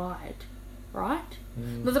worldwide, right?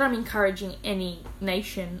 Not that I'm encouraging any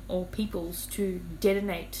nation or peoples to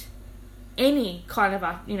detonate any kind of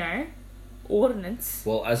ordnance.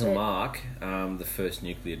 Well, as a mark, the first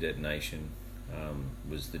nuclear detonation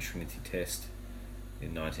was the Trinity test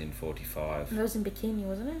in 1945. That was in Bikini,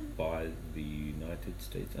 wasn't it? By the United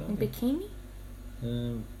States Army. In Bikini?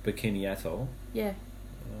 Bikini Atoll. Yeah.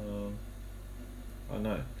 I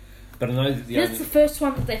know. But I know that that's the first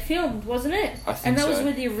one that they filmed, wasn't it? I think and that so. was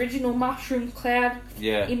where the original mushroom cloud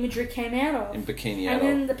imagery came out of. In Bikini Atoll. And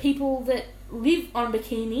then the people that live on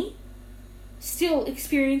Bikini still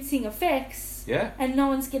experiencing effects. Yeah. And no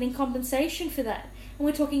one's getting compensation for that. And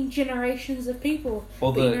we're talking generations of people.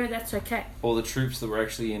 But that's okay. Or the troops that were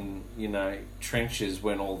actually in, trenches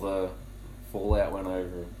when all the fallout went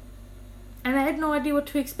over. And they had no idea what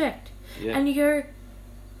to expect. Yeah. And you go,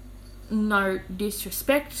 no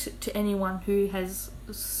disrespect to anyone who has,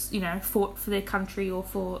 fought for their country or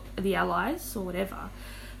for the Allies or whatever.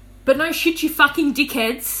 But no shit, you fucking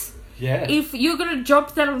dickheads. Yeah. If you're going to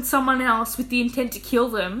drop that on someone else with the intent to kill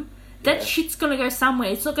them, that shit's going to go somewhere.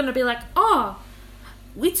 It's not going to be like,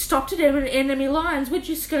 we stopped at enemy lines. We're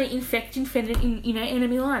just going to infect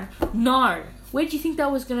enemy line. No. Where do you think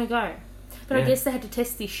that was going to go? But I guess they had to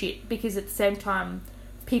test this shit because at the same time,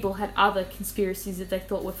 people had other conspiracies that they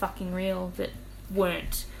thought were fucking real that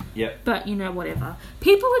weren't. Yep. But, whatever.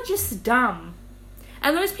 People are just dumb.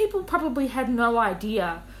 And those people probably had no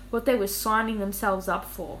idea what they were signing themselves up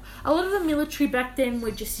for. A lot of the military back then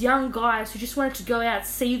were just young guys who just wanted to go out,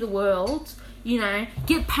 see the world,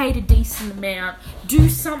 get paid a decent amount, do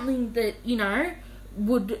something that,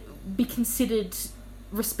 would be considered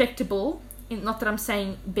respectable. Not that I'm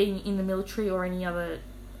saying being in the military or any other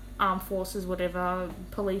armed forces, whatever,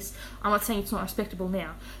 police. I'm not saying it's not respectable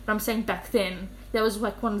now. But I'm saying back then, that was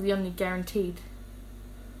like one of the only guaranteed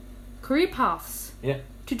career paths. Yeah.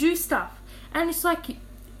 To do stuff. And it's like,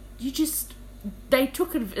 they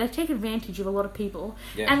take advantage of a lot of people.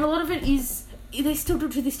 Yeah. And a lot of it is, they still do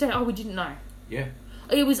to this day, we didn't know. Yeah.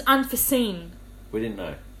 It was unforeseen. We didn't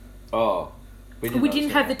know. Oh. We didn't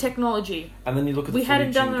have the technology. And then you look at the we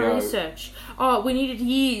hadn't done the research. We needed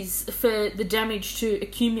years for the damage to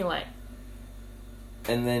accumulate.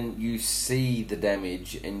 and then you see the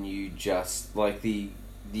damage, and you just like the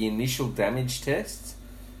initial damage tests,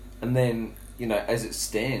 and then as it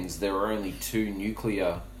stands, there are only 2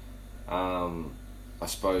 nuclear, I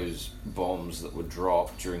suppose, bombs that were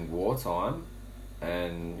dropped during wartime,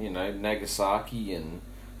 and Nagasaki and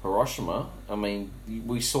Hiroshima. I mean,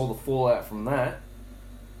 we saw the fallout from that.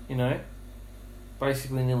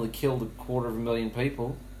 Basically nearly killed 250,000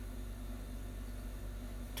 people.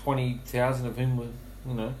 20,000 of whom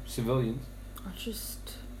were, civilians.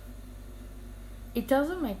 It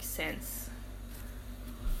doesn't make sense.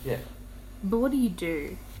 Yeah. But what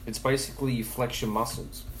do? It's basically you flex your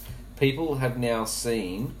muscles. People have now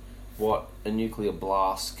seen what a nuclear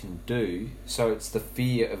blast can do, so it's the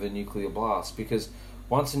fear of a nuclear blast, because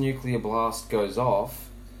once a nuclear blast goes off,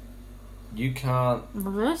 you can't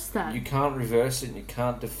reverse that. You can't reverse it, and you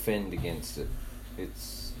can't defend against it.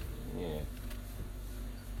 It's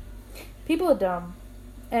People are dumb,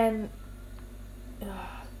 and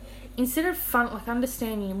instead of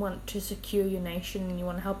understanding you want to secure your nation and you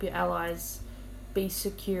want to help your allies be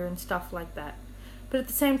secure and stuff like that, but at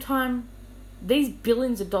the same time, these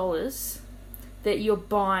billions of dollars that you're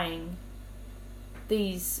buying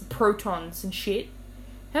these protons and shit,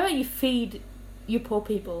 how about you feed your poor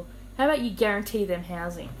people? How about you guarantee them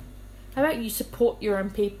housing? How about you support your own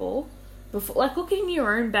people? Look in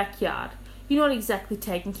your own backyard. You're not exactly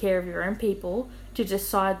taking care of your own people to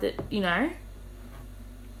decide that,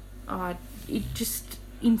 it just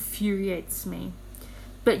infuriates me.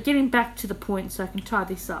 But getting back to the point so I can tie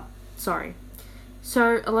this up. Sorry.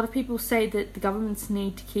 So a lot of people say that the government's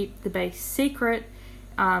need to keep the base secret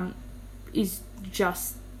is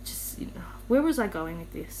just where was I going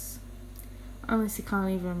with this? Honestly, can't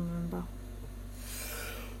even remember.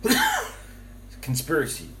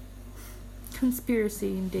 Conspiracy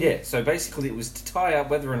indeed. Yeah, so basically it was to tie up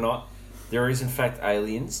whether or not there is in fact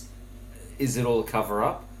aliens. Is it all a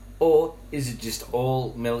cover-up? Or is it just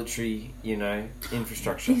all military,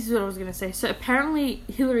 infrastructure? This is what I was going to say. So apparently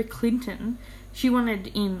Hillary Clinton, she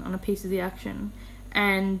wanted in on a piece of the action.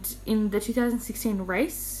 And in the 2016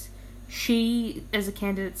 race, she, as a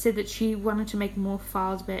candidate, said that she wanted to make more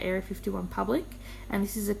files about Area 51 public. And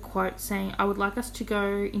this is a quote saying, "I would like us to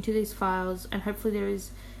go into these files and hopefully there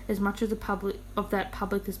is as much of that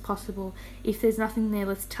public as possible. If there's nothing there,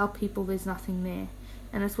 let's tell people there's nothing there."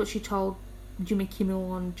 And that's what she told Jimmy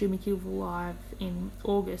Kimmel on Jimmy Kimmel Live in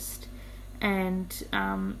August. And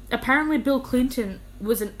apparently Bill Clinton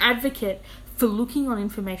was an advocate for looking on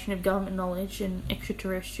information of government knowledge and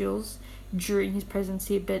extraterrestrials during his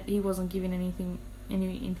presidency, but he wasn't given any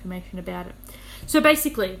information about it. So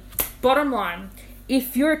basically, bottom line,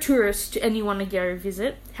 if you're a tourist and you want to go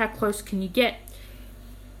visit, how close can you get?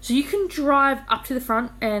 So you can drive up to the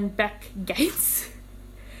front and back gates.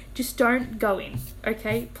 Just don't go in,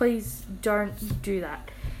 okay? Please don't do that.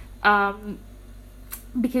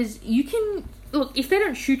 Because you can... Look, if they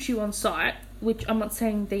don't shoot you on sight, which I'm not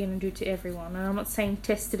saying they're going to do to everyone, and I'm not saying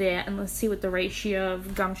test it out and let's see what the ratio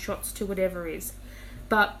of gunshots to whatever is.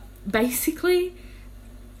 But basically,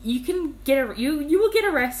 you can you will get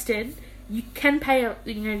arrested. You can pay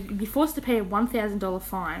be forced to pay a $1,000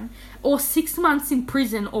 fine, or 6 months in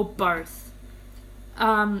prison, or both.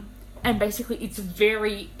 And basically, it's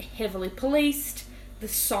very heavily policed. The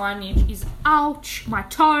signage is ouch, my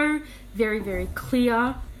toe, very, very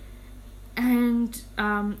clear. And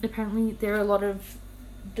apparently, there are a lot of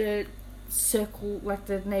the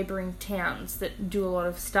neighbouring towns that do a lot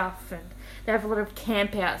of stuff, and they have a lot of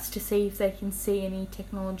campouts to see if they can see any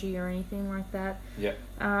technology or anything like that. Yeah.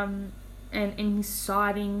 And any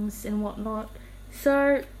sightings and whatnot.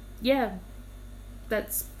 So, yeah.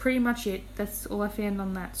 That's pretty much it. That's all I found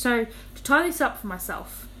on that. So, to tie this up for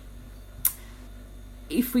myself,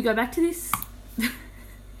 if we go back to this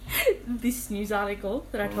this news article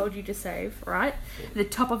that I told you to save, right? The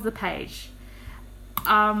top of the page.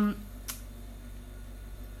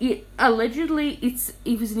 It allegedly,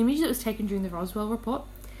 it was an image that was taken during the Roswell report,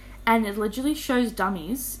 and it allegedly shows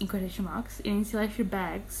dummies, in quotation marks, in insulation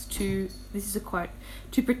bags to, this is a quote,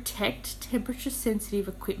 to protect temperature-sensitive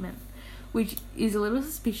equipment. Which is a little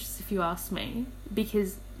suspicious if you ask me,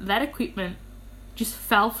 because that equipment just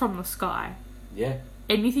fell from the sky. Yeah.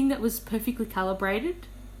 Anything that was perfectly calibrated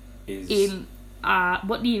in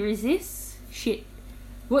what year is this? Shit.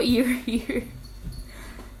 What year?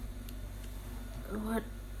 What?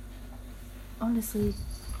 Honestly,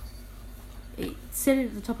 it said it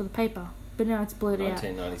at the top of the paper, but now it's blurred out.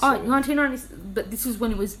 1997. Oh, 1990. But this was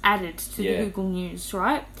when it was added to the Google News,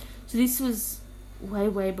 right? So this was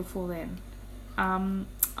way before then.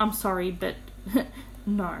 I'm sorry, but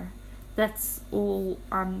no, that's all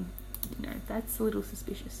I'm that's a little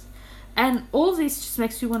suspicious. And all of this just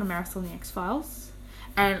makes me want to marathon the X-Files.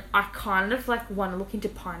 And I kind of want to look into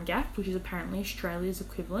Pine Gap, which is apparently Australia's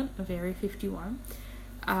equivalent of Area 51.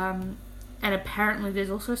 And apparently there's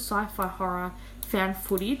also a sci-fi horror found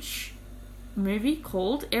footage movie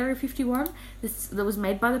called Area 51 that was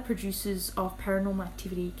made by the producers of Paranormal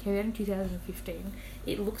Activity, came out in 2015.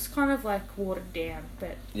 It looks kind of watered down,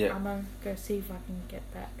 but I'm going to go see if I can get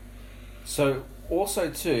that. So, also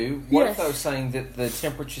too, what if they were saying that the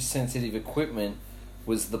temperature-sensitive equipment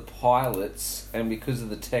was the pilots, and because of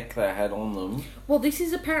the tech they had on them... Well, this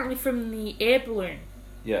is apparently from the air balloon.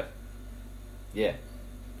 Yeah. Yeah.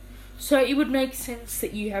 So it would make sense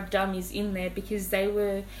that you have dummies in there because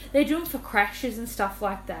they're doing for crashes and stuff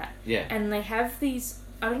like that. Yeah. And they have these,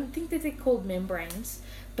 I don't think that they're called membranes,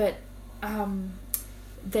 but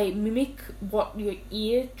they mimic what your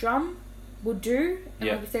eardrum would do.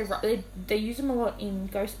 Yeah. They use them a lot in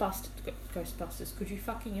Ghostbusters. Could you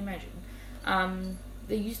fucking imagine?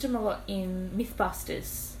 They used them a lot in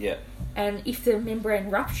Mythbusters. Yeah. And if the membrane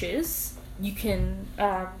ruptures, you can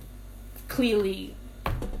clearly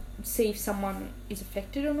see if someone is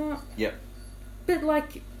affected or not. Yep. But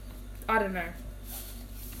I don't know.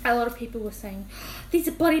 A lot of people were saying these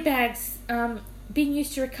are body bags being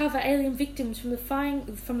used to recover alien victims from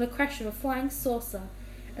the crash of a flying saucer,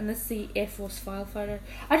 and that's the Air Force file photo.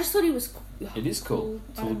 I just thought it was cool. It is cool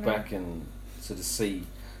to look back and sort of see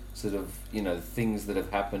things that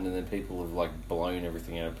have happened, and then people have blown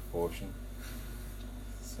everything out of proportion.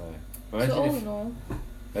 So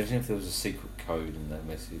imagine if there was a secret code in that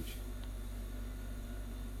message.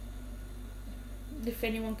 If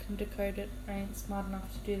anyone can decode it, I ain't smart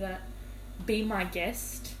enough to do that. Be my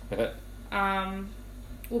guest.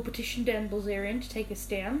 We'll petition Dan Bilzerian to take us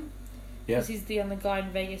down. Because he's the only guy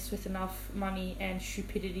in Vegas with enough money and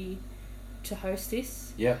stupidity to host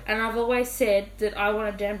this. Yeah. And I've always said that I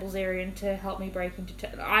wanted Dan Bilzerian to help me break into...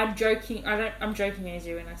 I'm joking. I'm joking,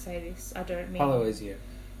 Azia, when I say this. I don't mean... Hello, Azia.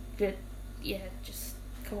 But, yeah, just...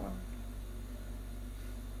 Come on.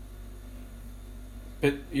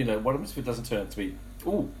 But, what happens if it doesn't turn out to be...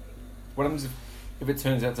 Ooh! What happens if it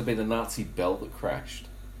turns out to be the Nazi bell that crashed?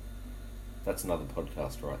 That's another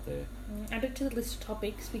podcast right there. Add it to the list of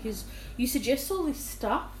topics, because you suggest all this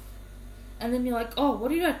stuff, and then you're like, oh, what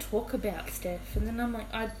did I talk about, Steph? And then I'm like,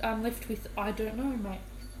 I'm left with, I don't know, mate.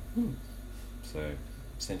 So,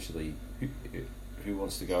 essentially, who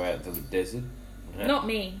wants to go out into the desert? Not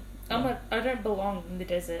me. I don't belong in the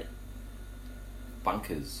desert.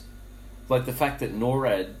 Bunkers. Like the fact that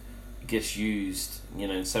NORAD gets used,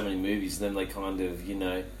 in so many movies, and then they kind of,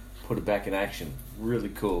 put it back in action. Really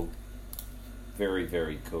cool. Very,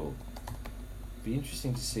 very cool. Be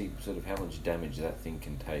interesting to see sort of how much damage that thing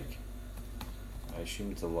can take. I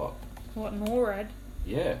assume it's a lot. What, NORAD?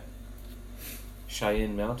 Yeah.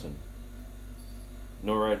 Cheyenne Mountain.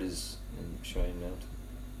 NORAD is in Cheyenne Mountain.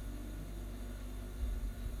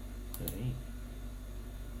 Hey.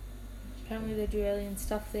 Apparently they do alien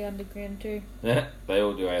stuff there underground too. They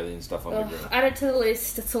all do alien stuff underground. Add it to the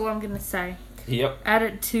list, that's all I'm going to say. Yep. Add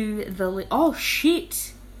it to the list. Oh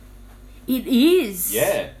shit! It is!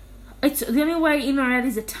 Yeah. It's the only way in or out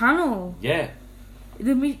is a tunnel. Yeah.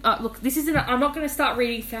 Look, this isn't... I'm not going to start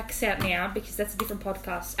reading facts out now because that's a different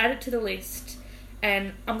podcast. Add it to the list.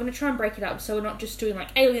 And I'm going to try and break it up so we're not just doing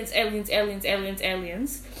aliens.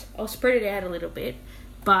 I'll spread it out a little bit.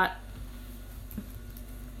 But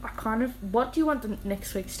I kind of... What do you want the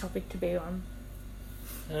next week's topic to be on?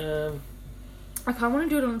 I kind of want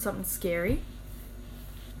to do it on something scary.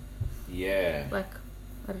 Yeah. I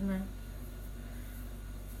don't know.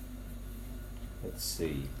 Let's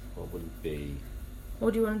see. What would it be? Or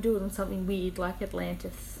do you want to do it on something weird like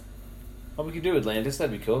Atlantis? Oh, we could do Atlantis.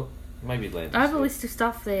 That'd be cool. Maybe Atlantis. I have a list of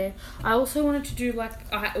stuff there. I also wanted to do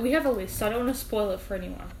we have a list, so I don't want to spoil it for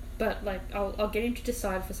anyone. But I'll get him to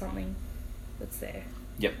decide for something that's there.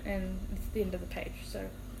 Yep. And it's the end of the page, so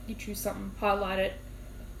you choose something, highlight it.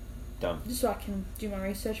 Done. Just so I can do my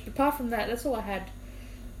research. But apart from that, that's all I had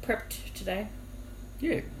prepped today.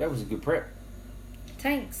 Yeah, that was a good prep.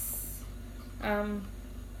 Thanks.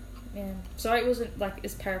 Yeah. Sorry it wasn't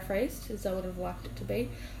as paraphrased as I would have liked it to be.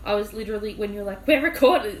 I was literally, when you're like, we're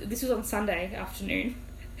recording, this was on Sunday afternoon,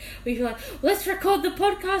 where you're like, let's record the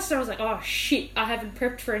podcast, and I was like, oh shit, I haven't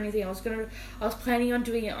prepped for anything. I was planning on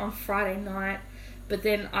doing it on Friday night, but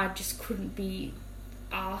then I just couldn't be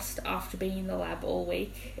asked after being in the lab all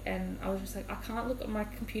week, and I was just like, I can't look at my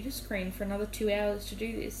computer screen for another 2 hours to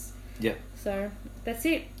do this. Yeah. So, that's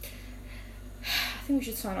it. I think we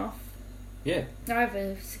should sign off. Yeah. I have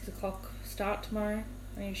a 6 o'clock start tomorrow.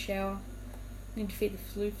 I need a shower. I need to feed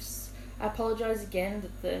the floofs. I apologise again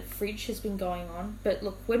that the fridge has been going on. But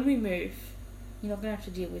look, when we move, you're not going to have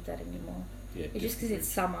to deal with that anymore. Yeah. It's just because it's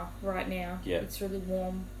summer right now. Yeah. It's really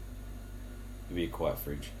warm. It'll be a quiet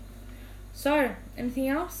fridge. So, anything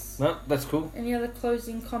else? No, that's cool. Any other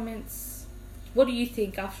closing comments? What do you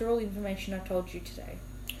think after all the information I told you today?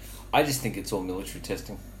 I just think it's all military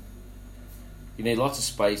testing. You need lots of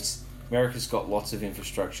space. America's got lots of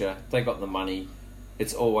infrastructure. They got the money.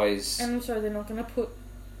 It's always... And I'm sorry, they're not going to put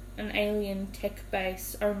an alien tech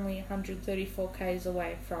base only 134 k's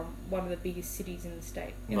away from one of the biggest cities in the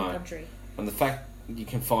state, in the country. And the fact you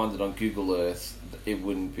can find it on Google Earth, it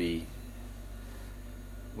wouldn't be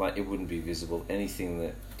visible. Anything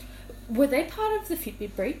that... Were they part of the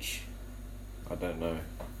Fitbit breach? I don't know.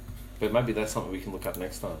 But maybe that's something we can look up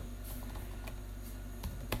next time.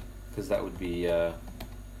 Because that would be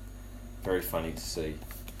very funny to see.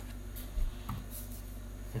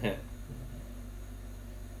 They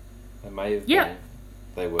may have been.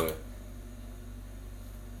 They were.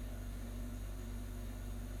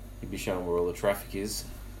 You'd be showing where all the traffic is.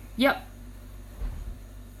 Yep.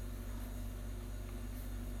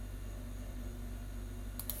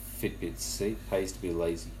 Fitbit's seat pays to be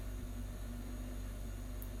lazy.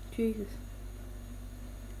 Jesus.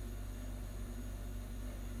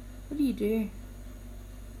 What do you do?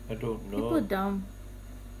 I don't know. People are dumb.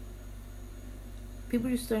 People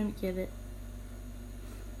just don't get it.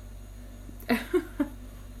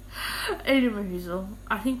 Anyway, Hazel,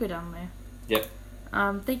 I think we're done there. Yep.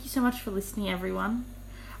 Thank you so much for listening, everyone.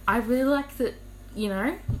 I really like that,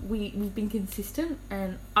 we've been consistent,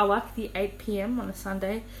 and I like the 8 p.m. on a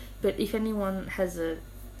Sunday, but if anyone has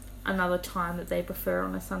another time that they prefer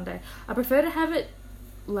on a Sunday, I prefer to have it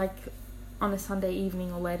like on a Sunday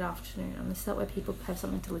evening or late afternoon, and that way people have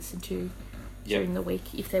something to listen to during the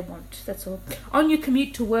week if they want. That's all. On your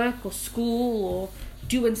commute to work or school or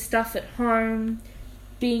doing stuff at home,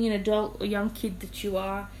 being an adult or young kid that you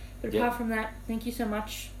are. But apart from that, thank you so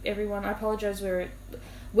much, everyone. I apologise. We're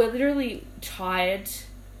literally tired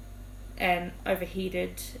and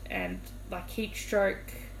overheated and like heat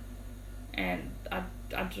stroke, and I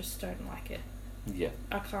just don't like it. Yeah.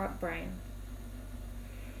 I can't brain.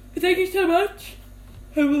 But thank you so much.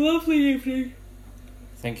 Have a lovely evening.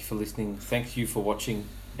 Thank you for listening. Thank you for watching.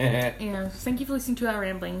 Thank you for listening to our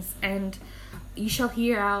ramblings, and you shall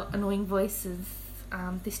hear our annoying voices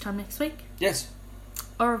this time next week. Yes.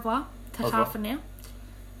 Au revoir. Ta-ta for now.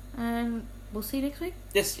 And we'll see you next week.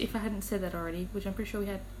 Yes. If I hadn't said that already, which I'm pretty sure we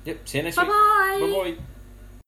had. Yep. See you next week. Bye-bye. Bye-bye.